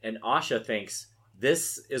Walkers, and Asha thinks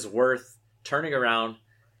this is worth turning around,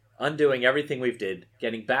 undoing everything we've did,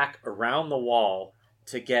 getting back around the wall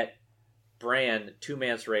to get Bran to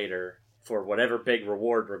Mance Rayder for whatever big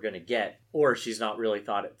reward we're going to get. Or she's not really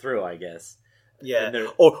thought it through, I guess. Yeah.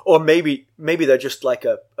 Or maybe they're just like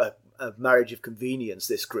a marriage of convenience,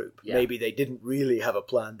 this group. Yeah. Maybe they didn't really have a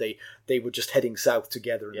plan. They were just heading south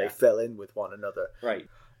together and they fell in with one another. Right.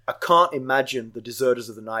 I can't imagine the deserters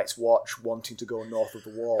of the Night's Watch wanting to go north of the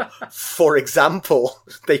wall. For example,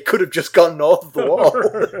 they could have just gone north of the wall.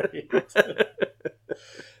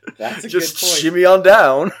 That's a just good point. Shimmy on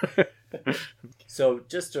down. So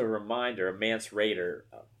just a reminder, Mance Rayder,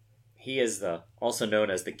 he is also known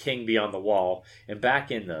as the King Beyond the Wall. And back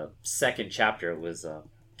in the 2nd chapter, it was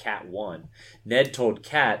Cat 1. Ned told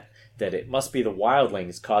Cat that it must be the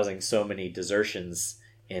wildlings causing so many desertions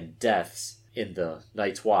and deaths in the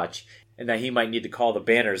Night's Watch. and that he might need to call the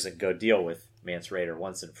Banners and go deal with Mance Rayder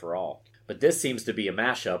once and for all. But this seems to be a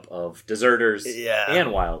mashup of deserters and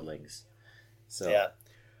wildlings. So yeah,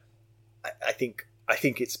 I think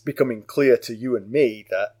it's becoming clear to you and me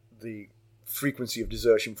that the frequency of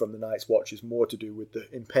desertion from the Night's Watch is more to do with the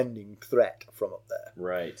impending threat from up there.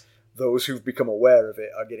 Right. Those who've become aware of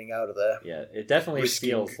it are getting out of there. Yeah, it definitely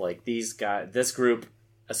feels like this group,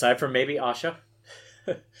 aside from maybe Asha,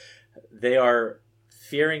 they are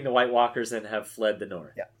fearing the White Walkers and have fled the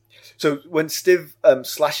north. Yeah. So when Stiv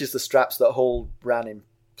slashes the straps that hold Bran in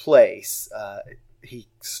place, he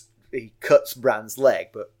cuts Bran's leg,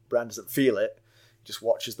 but Bran doesn't feel it. Just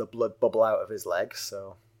watches the blood bubble out of his leg.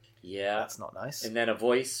 So yeah, that's not nice. And then a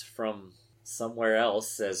voice from somewhere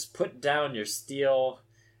else says, "Put down your steel,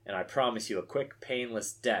 and I promise you a quick,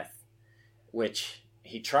 painless death," which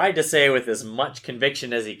he tried to say with as much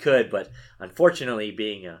conviction as he could, but unfortunately,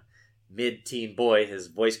 being a mid-teen boy, his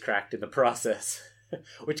voice cracked in the process,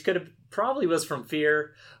 which probably was from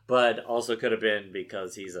fear, but also could have been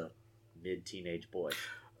because he's a mid-teenage boy.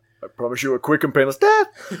 I promise you a quick and painless death.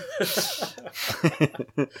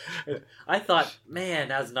 I thought, man,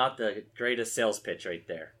 that's not the greatest sales pitch right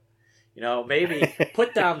there. Maybe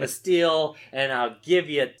put down the steel and I'll give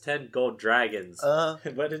you 10 gold dragons.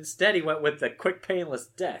 But instead he went with the quick, painless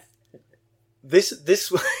death. This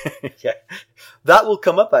yeah, that will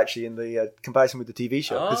come up actually in the comparison with the TV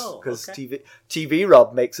show because okay. TV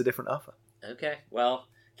Rob makes a different offer. Okay, well,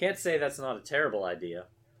 can't say that's not a terrible idea.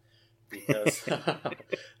 Because,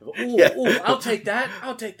 I'll take that.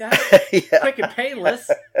 Yeah. Quick and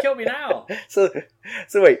painless. Kill me now. So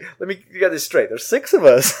wait, let me get this straight. There's 6 of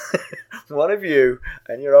us, one of you,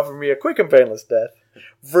 and you're offering me a quick and painless death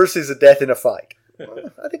versus a death in a fight.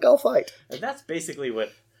 I think I'll fight. And that's basically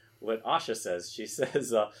what Asha says. She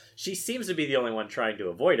says she seems to be the only one trying to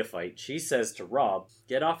avoid a fight. She says to Robb,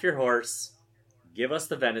 "Get off your horse, give us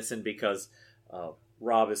the venison," because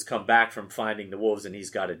Robb has come back from finding the wolves and he's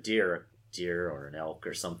got a deer or an elk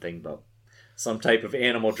or something, but some type of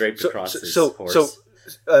animal draped across his horse.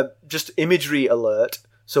 So, just imagery alert.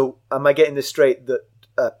 So, am I getting this straight that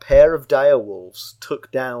a pair of dire wolves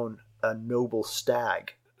took down a noble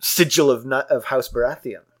stag, sigil of House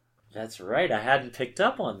Baratheon? That's right. I hadn't picked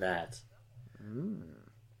up on that.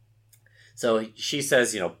 So she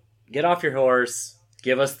says, get off your horse,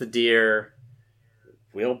 give us the deer.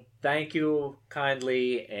 We'll thank you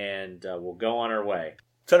kindly, and we'll go on our way.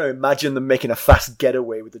 I'm trying to imagine them making a fast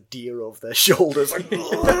getaway with a deer over their shoulders.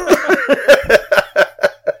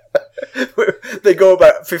 They go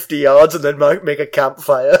about 50 yards and then make a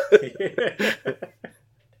campfire.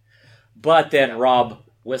 But then Robb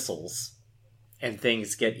whistles, and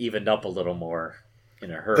things get evened up a little more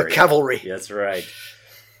in a hurry. The cavalry. That's right.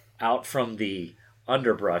 Out from the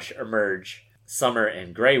underbrush emerge Summer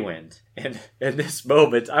and Greywind. And in this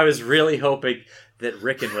moment, I was really hoping that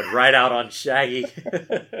Rickon would ride out on Shaggy.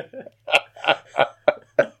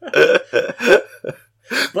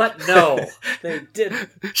 But no, they didn't.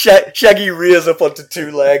 Shaggy rears up onto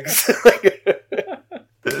 2 legs.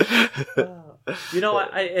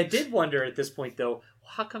 I did wonder at this point, though,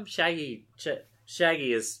 how come Shaggy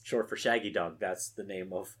is short for Shaggy Dog? That's the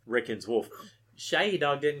name of Rickon's wolf. Shaggy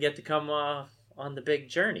Dog didn't get to come on the big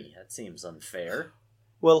journey. That seems unfair.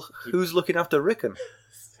 Well, who's looking after Rickon?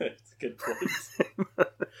 That's a good point.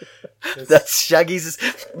 That's Shaggy's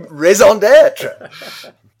raison d'etre.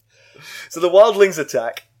 So the wildlings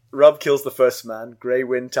attack. Robb kills the first man.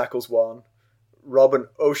 Greywind tackles one. Robb and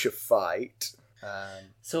Osha fight.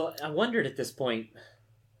 So I wondered at this point,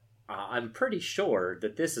 I'm pretty sure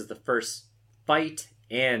that this is the first fight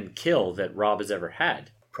and kill that Robb has ever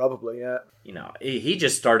had. Probably, yeah. He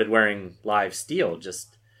just started wearing live steel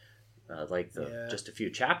just just a few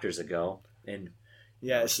chapters ago, and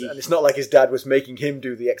and it's not like his dad was making him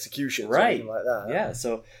do the executions or right, anything like that. Yeah,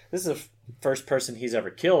 so this is the first person he's ever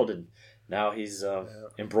killed, and now he's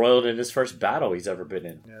embroiled in his first battle he's ever been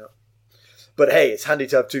in. Yeah. But hey, it's handy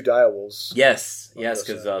to have 2 direwolves. Yes,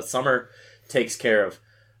 because Summer takes care of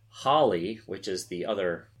Holly, which is the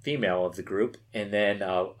other female of the group, and then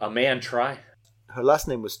a man try. Her last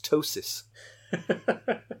name was Tosis.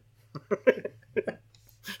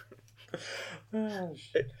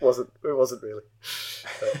 It wasn't really.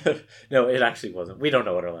 No, it actually wasn't. We don't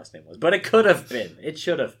know what her last name was, but it could have been. It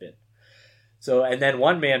should have been. So, and then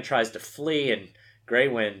one man tries to flee, and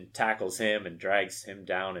Greywind tackles him and drags him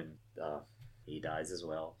down, and he dies as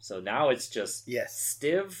well. So now it's just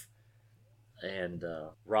Stiv and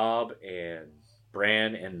Robb and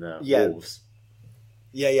Bran and the wolves.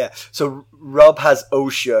 Yeah. So Robb has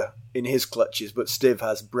Osha in his clutches, but Stiv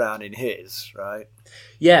has Bran in his, right?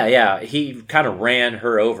 Yeah. He kind of ran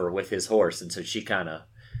her over with his horse, and so she kind of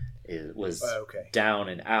was down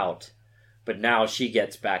and out. But now she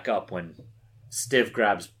gets back up when Stiv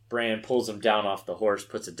grabs Bran, pulls him down off the horse,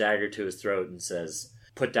 puts a dagger to his throat, and says,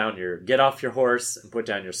 get off your horse and put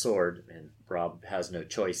down your sword. And Robb has no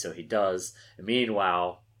choice, so he does. And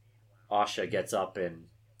meanwhile, Asha gets up and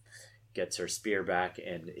gets her spear back.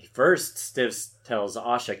 And first, Stiv tells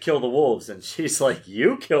Asha, kill the wolves. And she's like,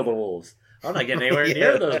 you kill the wolves. I'm not getting anywhere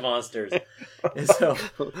near those monsters. And so,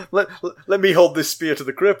 let me hold this spear to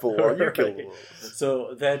the cripple while you kill the wolves.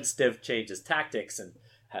 So then Stiv changes tactics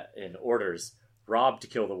and orders Robb to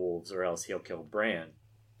kill the wolves, or else he'll kill Bran.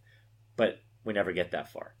 But we never get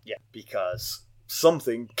that far. Yeah, because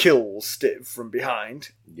something kills Stiv from behind.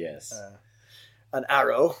 Yes. An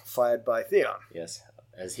arrow fired by Theon. Yes.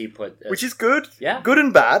 Which is good. Yeah. Good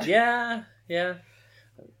and bad. Yeah.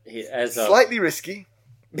 Slightly risky.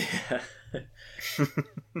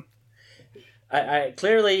 I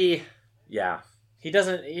clearly, he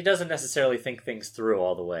doesn't necessarily think things through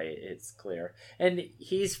all the way. It's clear, and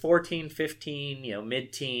he's 14, 15,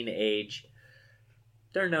 mid-teen age.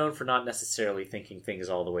 They're known for not necessarily thinking things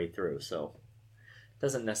all the way through, so it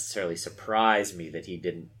doesn't necessarily surprise me that he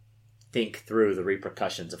didn't think through the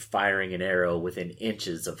repercussions of firing an arrow within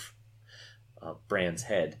inches of Bran's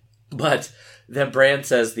head. But then Bran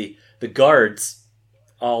says the guards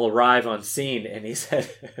all arrive on scene, and he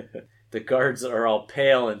said the guards are all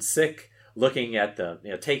pale and sick, looking at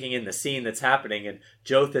taking in the scene that's happening, and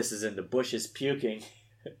Jothus is in the bushes puking.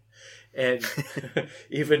 And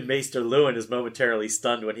even Maester Luwin is momentarily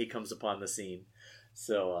stunned when he comes upon the scene.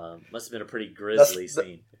 So must have been a pretty grisly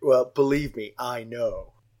scene. Well, believe me, I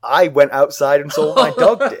know. I went outside and saw my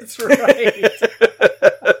dog did. That's right.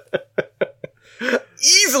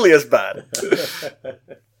 Easily as bad.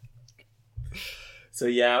 So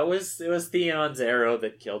yeah, it was Theon's arrow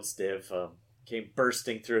that killed Stiv. Came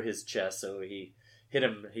bursting through his chest, so he hit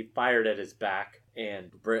him. He fired at his back,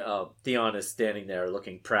 and Theon is standing there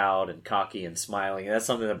looking proud and cocky and smiling. And that's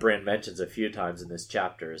something that Bran mentions a few times in this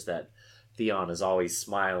chapter, is that Theon is always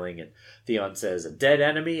smiling. And Theon says, a dead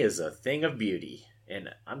enemy is a thing of beauty. And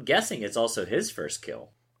I'm guessing it's also his first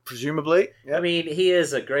kill. Presumably. Yeah. I mean, he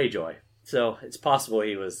is a Greyjoy, so it's possible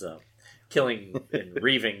he was killing and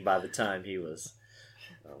reaving by the time he was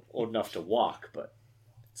old enough to walk, but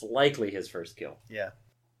it's likely his first kill. Yeah.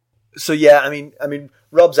 So yeah, I mean,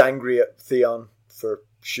 Robb's angry at Theon for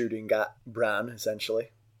shooting at Bran,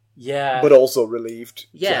 essentially. Yeah. But also relieved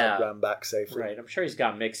to have Bran back safely. Right, I'm sure he's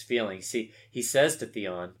got mixed feelings. See, he says to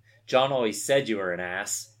Theon, Jon always said you were an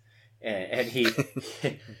ass. And he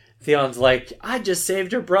Theon's like, I just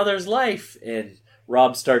saved your brother's life. And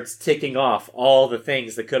Robb starts ticking off all the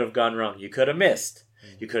things that could have gone wrong. You could have missed.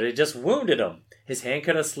 You could have just wounded him. His hand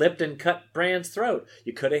could have slipped and cut Bran's throat.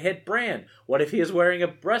 You could have hit Bran. What if he was wearing a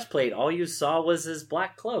breastplate? All you saw was his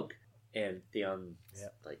black cloak. And Theon's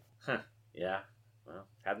like, yeah, well,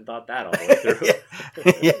 hadn't thought that all the way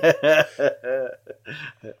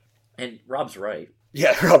through. And Robb's right.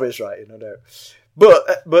 Yeah, Robb is right, no doubt.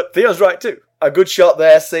 But Theon's right too. A good shot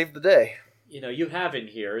there saved the day. You have in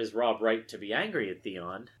here, is Robb right to be angry at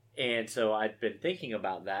Theon? And so I've been thinking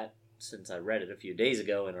about that since I read it a few days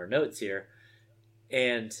ago in our notes here.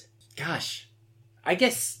 And, gosh, I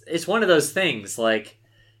guess it's one of those things, like,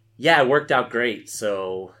 yeah, it worked out great,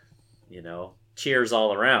 so, cheers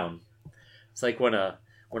all around. It's like when a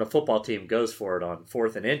football team goes for it on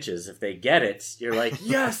 4th and inches, if they get it, you're like,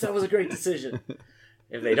 yes, that was a great decision.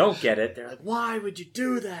 If they don't get it, they're like, why would you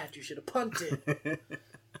do that? You should have punted.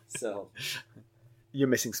 So, you're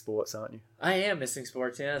missing sports, aren't you? I am missing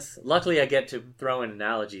sports, yes. Luckily, I get to throw in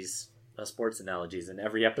analogies, sports analogies, in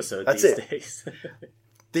every episode days.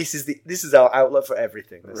 This is our outlet for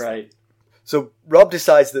everything. Right. So Robb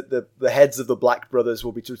decides that the heads of the Black Brothers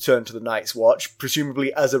will be returned to the Night's Watch,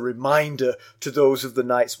 presumably as a reminder to those of the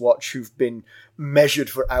Night's Watch who've been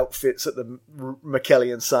measured for outfits at the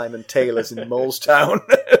McKelly and Simon Taylors in Molestown,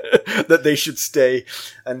 that they should stay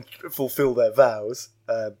and fulfill their vows.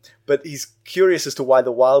 But he's curious as to why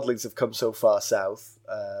the wildlings have come so far south.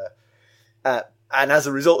 And as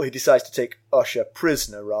a result, he decides to take Asha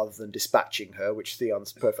prisoner rather than dispatching her, which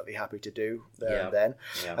Theon's perfectly happy to do there and then.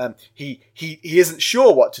 Yeah. He isn't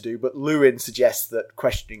sure what to do, but Luwin suggests that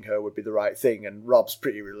questioning her would be the right thing, and Robb's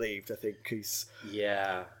pretty relieved. I think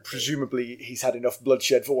presumably he's had enough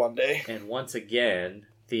bloodshed for one day. And once again,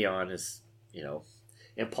 Theon is,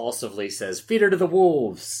 impulsively says, "Feed her to the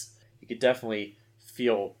wolves." You could definitely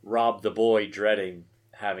feel Robb the boy dreading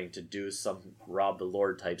having to do some Robb the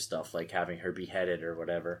Lord type stuff, like having her beheaded or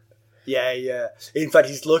whatever. Yeah. In fact,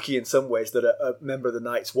 he's lucky in some ways that a member of the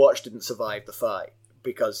Night's Watch didn't survive the fight,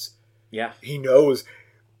 because he knows...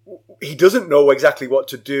 He doesn't know exactly what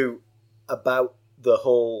to do about the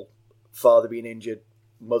whole father being injured,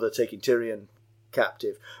 mother taking Tyrion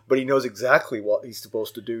captive, but he knows exactly what he's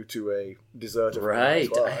supposed to do to a deserter. Right.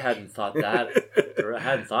 I hadn't thought that. I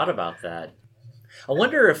hadn't thought about that. I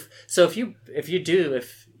wonder if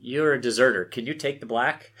you're a deserter, can you take the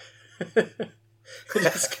black?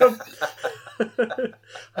 Just come.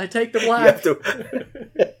 I take the black.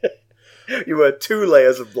 You wear 2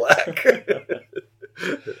 layers of black.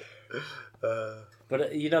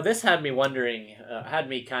 But this had me wondering, had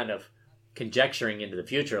me kind of conjecturing into the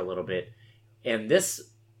future a little bit, and this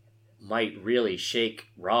might really shake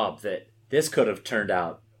Robb, that this could have turned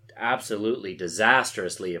out absolutely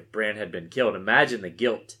disastrously if Bran had been killed. Imagine the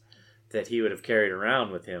guilt that he would have carried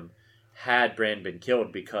around with him had Bran been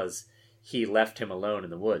killed because he left him alone in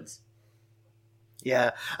the woods.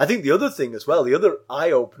 Yeah, I think the other thing as well, the other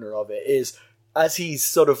eye-opener of it is, as he's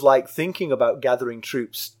sort of like thinking about gathering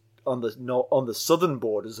troops on the southern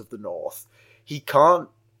borders of the north, he can't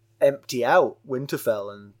empty out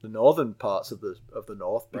Winterfell and the northern parts of the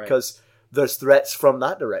north, because there's threats from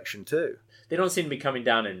that direction too. They don't seem to be coming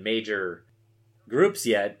down in major groups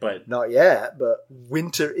yet, but... Not yet, but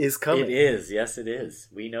winter is coming. It is, yes it is.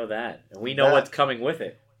 We know that. And we know what's coming with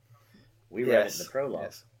it. We read it in the prologue.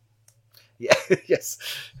 Yes. Yeah, yes.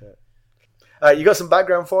 You got some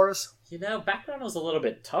background for us? Background was a little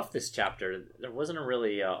bit tough this chapter. There wasn't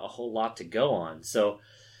really a whole lot to go on. So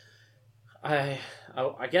I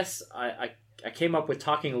guess I came up with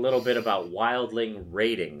talking a little bit about wildling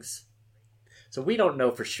ratings. So we don't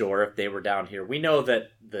know for sure if they were down here. We know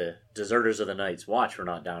that the deserters of the Night's Watch were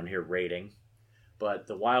not down here raiding, but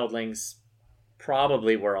the wildlings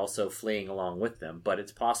probably were also fleeing along with them. But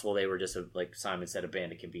it's possible they were just, like Simon said, a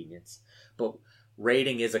band of convenience. But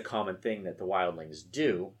raiding is a common thing that the wildlings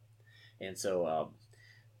do. And so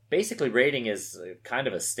basically raiding is kind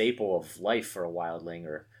of a staple of life for a wildling,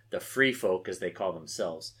 or the free folk as they call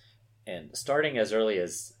themselves. And starting as early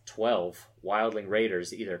as 12, wildling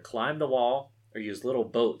raiders either climb the wall or use little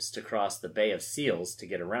boats to cross the Bay of Seals to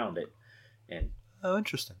get around it. And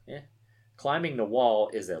interesting. Yeah. Climbing the wall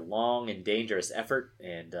is a long and dangerous effort,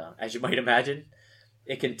 and as you might imagine,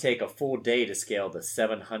 it can take a full day to scale the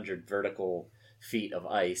 700 vertical feet of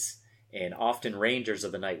ice. And often rangers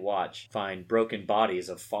of the Night Watch find broken bodies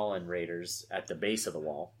of fallen raiders at the base of the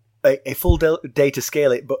wall. A full day to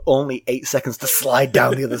scale it, but only 8 seconds to slide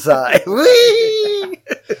down the other side. Whee!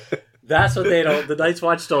 That's what the Night's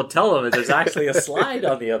Watch don't tell them, is there's actually a slide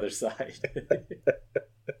on the other side.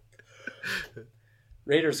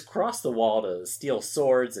 Raiders cross the wall to steal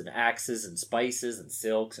swords and axes and spices and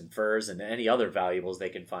silks and furs and any other valuables they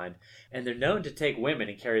can find. And they're known to take women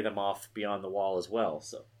and carry them off beyond the wall as well,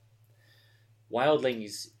 so...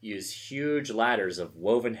 Wildlings use huge ladders of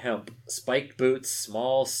woven hemp, spiked boots,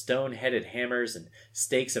 small stone-headed hammers, and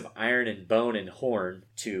stakes of iron and bone and horn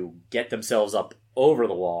to get themselves up over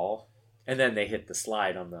the wall, and then they hit the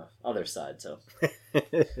slide on the other side. So,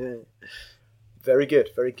 very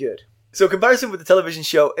good, very good. So, in comparison with the television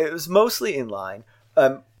show, it was mostly in line.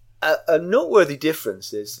 A noteworthy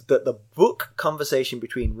difference is that the book conversation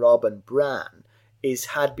between Robb and Bran is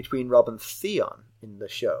had between Robb and Theon in the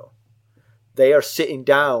show. They are sitting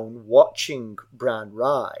down watching Bran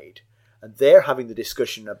ride, and they're having the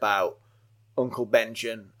discussion about Uncle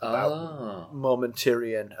Benjen, about Mum and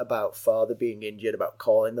Tyrion, about father being injured, about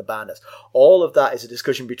calling the bandits. All of that is a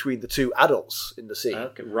discussion between the two adults in the scene.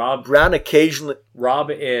 Okay, Bran occasionally... Robb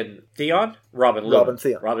and Theon? Robb and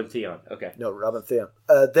Theon. Robb and Theon, okay. No, Robb and Theon.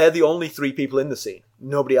 They're the only 3 people in the scene.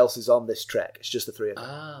 Nobody else is on this trek. It's just the 3 of them.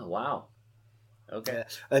 Ah, wow. Okay.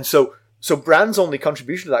 And so Bran's only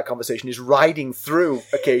contribution to that conversation is riding through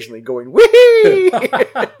occasionally going, whee!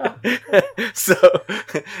 So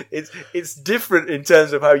it's different in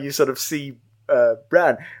terms of how you sort of see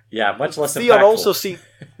Bran. Yeah, much less Theon impactful. also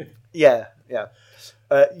Yeah.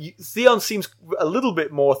 Theon seems a little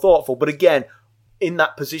bit more thoughtful, but again, in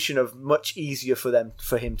that position of much easier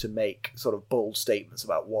for him to make sort of bold statements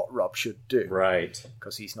about what Robb should do. Right.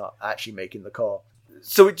 Because he's not actually making the call.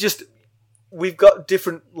 So we've got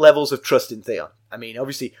different levels of trust in Theon. I mean,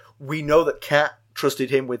 obviously, we know that Kat trusted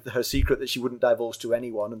him with her secret that she wouldn't divulge to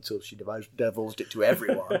anyone until she divulged it to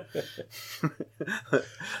everyone.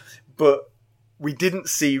 But we didn't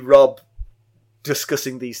see Robb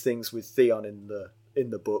discussing these things with Theon in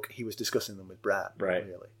the book. He was discussing them with Bran. Right.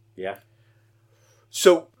 Really. Yeah.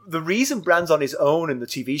 So the reason Bran's on his own in the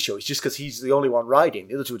TV show is just because he's the only one riding.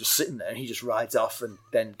 The other two are just sitting there, and he just rides off and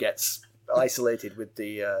then gets isolated with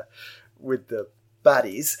the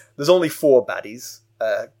baddies. There's only 4 baddies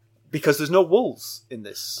because there's no wolves in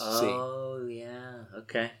this scene. Oh, yeah.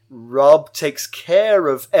 Okay. Rob takes care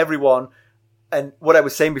of everyone. And what I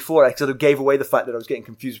was saying before, I sort of gave away the fact that I was getting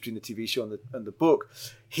confused between the TV show and the book.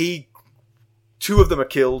 2 of them are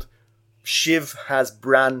killed. Shiv has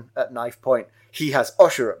Bran at knife point. He has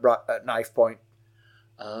Usher at knife point.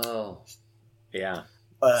 Oh. Yeah.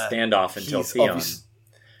 Standoff until Theon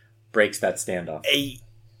breaks that standoff.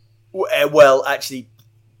 Well, actually,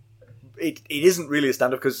 it isn't really a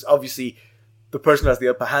standoff because obviously the person who has the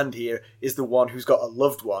upper hand here is the one who's got a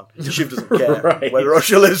loved one. Shiv doesn't care right. whether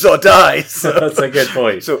Usher lives or dies. So. That's a good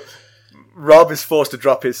point. So Rob is forced to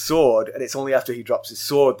drop his sword, and it's only after he drops his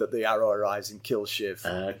sword that the arrow arrives and kills Shiv.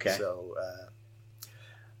 Okay. So,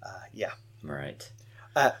 yeah. Right.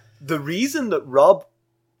 The reason that Rob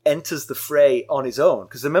enters the fray on his own,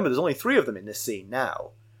 because remember, there's only 3 of them in this scene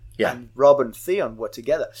now, and Rob and Theon were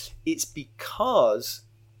together. It's because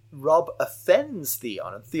Rob offends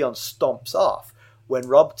Theon, and Theon stomps off when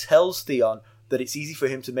Rob tells Theon that it's easy for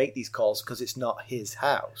him to make these calls because it's not his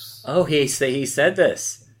house. Oh, he said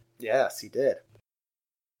this. Yes, he did.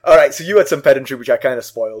 All right, so you had some pedantry, which I kind of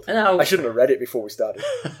spoiled. No. I shouldn't have read it before we started.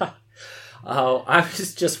 Oh, I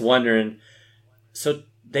was just wondering. So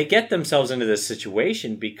they get themselves into this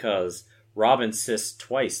situation because Rob insists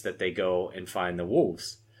twice that they go and find the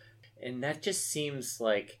wolves. And that just seems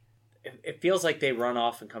like... It feels like they run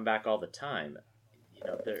off and come back all the time. You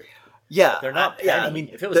know, they're not Penny. Yeah, I mean,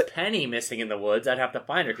 if it was Penny missing in the woods, I'd have to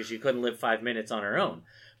find her because she couldn't live 5 minutes on her own.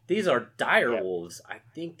 These are dire wolves. I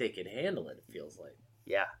think they could handle it, it feels like.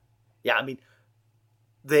 Yeah. Yeah, I mean,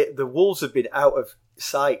 the wolves have been out of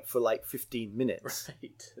sight for like 15 minutes.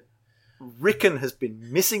 Right. Rickon has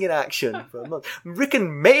been missing in action for a month.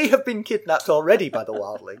 Rickon may have been kidnapped already by the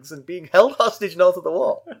wildlings and being held hostage north of the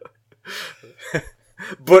wall.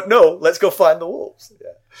 But no, let's go find the wolves.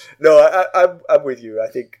 Yeah. No, I'm with you. I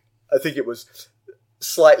think it was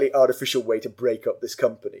slightly artificial way to break up this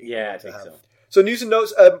company. Yeah, I think so. So news and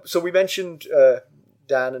notes. So we mentioned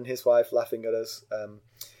Dan and his wife laughing at us.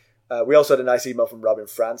 We also had a nice email from Rob in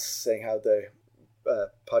France saying how the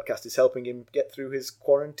podcast is helping him get through his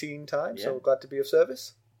quarantine time. Yeah. So glad to be of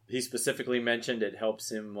service. He specifically mentioned it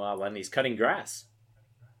helps him when he's cutting grass.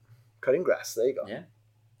 Cutting grass. There you go. Yeah.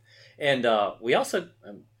 And we also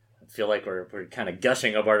feel like we're kind of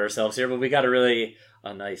gushing about ourselves here, but we got a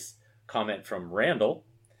nice comment from Randall.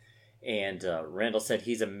 And Randall said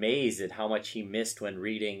he's amazed at how much he missed when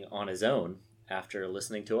reading on his own after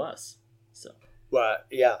listening to us. So, well,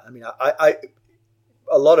 yeah, I mean, I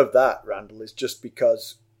a lot of that, Randall, is just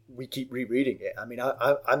because we keep rereading it. I mean,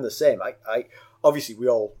 I'm the same. I obviously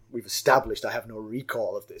we've established I have no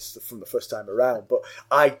recall of this from the first time around, but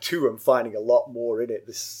I too am finding a lot more in it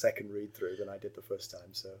this second read through than I did the first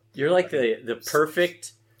time. So you're like the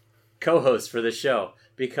perfect co-host for the show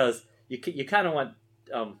because you kind of want.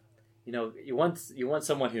 You want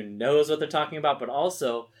someone who knows what they're talking about, but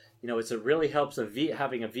also, it really helps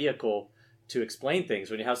having a vehicle to explain things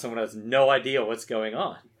when you have someone who has no idea what's going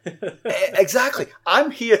on. Exactly.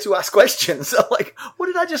 I'm here to ask questions. I'm like, what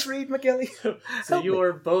did I just read, McGilly? So you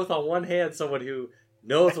are both on one hand someone who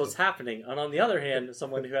knows what's happening, and on the other hand,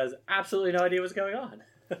 someone who has absolutely no idea what's going on.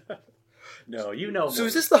 No, you know. So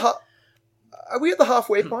is this are we at the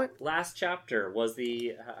halfway point? Last chapter was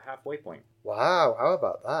the halfway point. Wow, how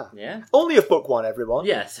about that? Yeah. Only of book 1, everyone.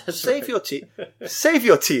 Yes, that's Save right. Save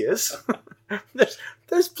your tears.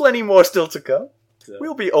 There's plenty more still to come. So,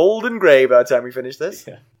 we'll be old and grey by the time we finish this.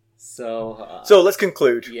 Yeah. So let's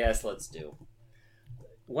conclude. Yes, let's do.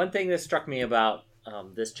 One thing that struck me about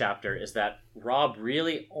this chapter is that Rob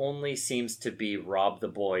really only seems to be Rob the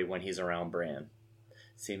boy when he's around Bran.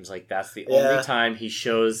 Seems like that's the only time he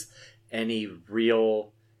shows any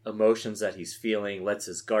real emotions that he's feeling, lets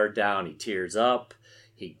his guard down, he tears up,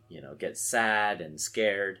 he gets sad and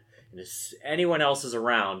scared. And if anyone else is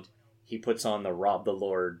around, he puts on the Rob the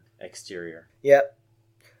Lord exterior. Yeah.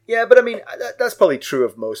 Yeah, but I mean, that's probably true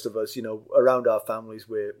of most of us, around our families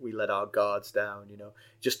where we let our guards down,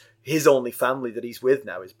 Just his only family that he's with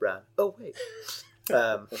now is Bran. Oh, wait.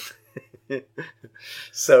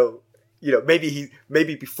 So,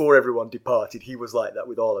 maybe before everyone departed, he was like that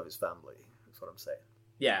with all of his family. That's what I'm saying.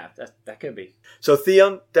 Yeah, that could be. So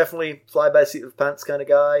Theon, definitely fly by the seat of the pants kind of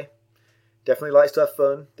guy. Definitely likes to have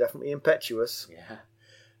fun. Definitely impetuous. Yeah.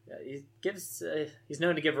 He's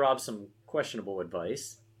known to give Rob some questionable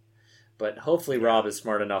advice. But hopefully Rob is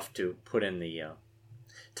smart enough to put in the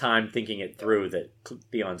time thinking it through that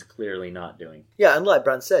Theon's clearly not doing. Yeah, and like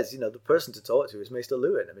Bran says, the person to talk to is Maester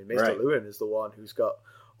Luwin. I mean, Maester Right. Luwin is the one who's got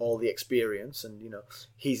all the experience, and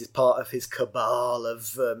he's part of his cabal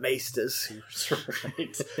of maesters. That's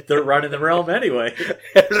right. They're running the realm anyway.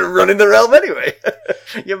 They're running the realm anyway.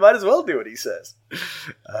 You might as well do what he says.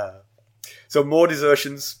 So more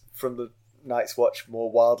desertions from the Night's Watch,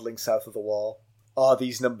 more wildlings south of the Wall. Are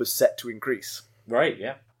these numbers set to increase? Right,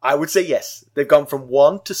 yeah. I would say yes. They've gone from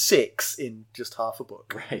 1 to 6 in just half a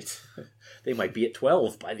book. Right. They might be at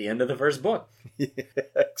 12 by the end of the first book. Yeah,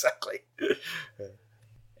 exactly.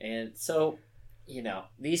 And so,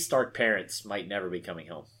 these Stark parents might never be coming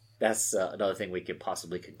home. That's another thing we could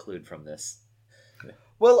possibly conclude from this.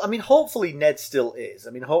 Well, I mean, hopefully Ned still is. I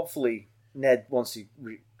mean, hopefully Ned, once he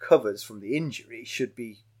recovers from the injury, should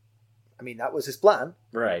be... I mean, that was his plan.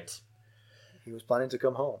 Right. He was planning to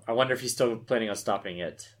come home. I wonder if he's still planning on stopping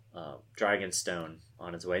at Dragonstone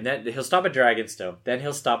on his way. And then he'll stop at Dragonstone. Then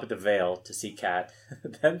he'll stop at the Vale to see Cat.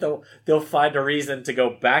 Then they'll find a reason to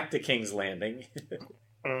go back to King's Landing.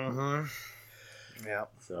 Mm-hmm. Yeah.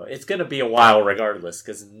 So it's going to be a while regardless,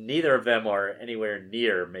 because neither of them are anywhere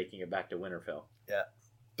near making it back to Winterfell. Yeah.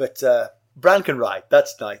 But Bran can ride.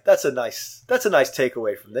 That's nice. That's a nice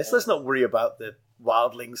takeaway from this. Let's not worry about the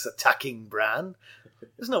wildlings attacking Bran.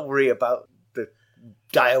 Let's not worry about the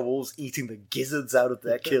direwolves eating the gizzards out of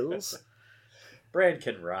their kills. Bran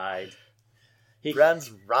can ride.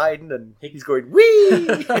 Bran's riding and he's going,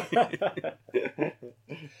 whee!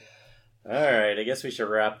 Alright, I guess we should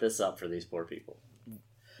wrap this up for these poor people.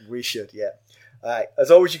 We should, yeah. Alright,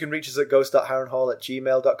 as always, you can reach us at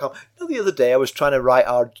ghost.harrenhall@gmail.com. The other day I was trying to write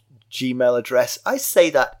our Gmail address. I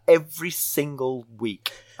say that every single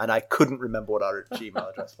week, and I couldn't remember what our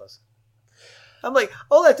Gmail address was. I'm like,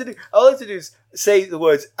 all I have to do is say the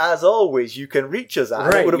words, as always, you can reach us at,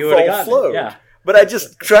 right, it would have all flowed. Yeah. But I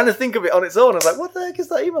just trying to think of it on its own. I was like, what the heck is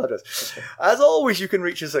that email address? As always, you can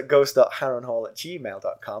reach us at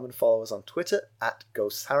ghost.harrenhall@gmail.com and follow us on Twitter at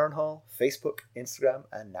 @GhostHarrenhall, Facebook, Instagram,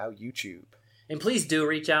 and now YouTube. And please do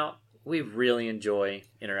reach out. We really enjoy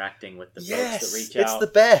interacting with the folks that reach out. It's the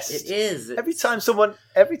best. It is. Every time someone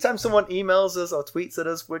emails us or tweets at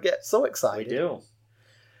us, we get so excited. We do.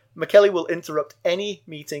 McKelly will interrupt any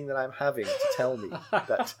meeting that I'm having to tell me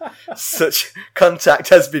that such contact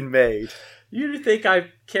has been made. You think I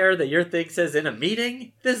care that your thing says in a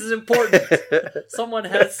meeting? This is important. Someone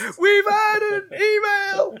has... We've had an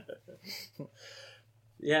email!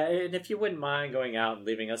 Yeah, and if you wouldn't mind going out and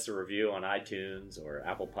leaving us a review on iTunes or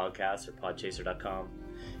Apple Podcasts or Podchaser.com,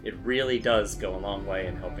 it really does go a long way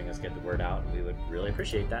in helping us get the word out, and we would really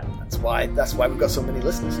appreciate that. That's why we've got so many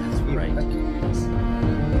listeners. That's right. Thank you.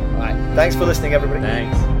 All right. Thanks for listening, everybody.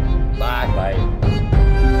 Thanks. Bye. Bye.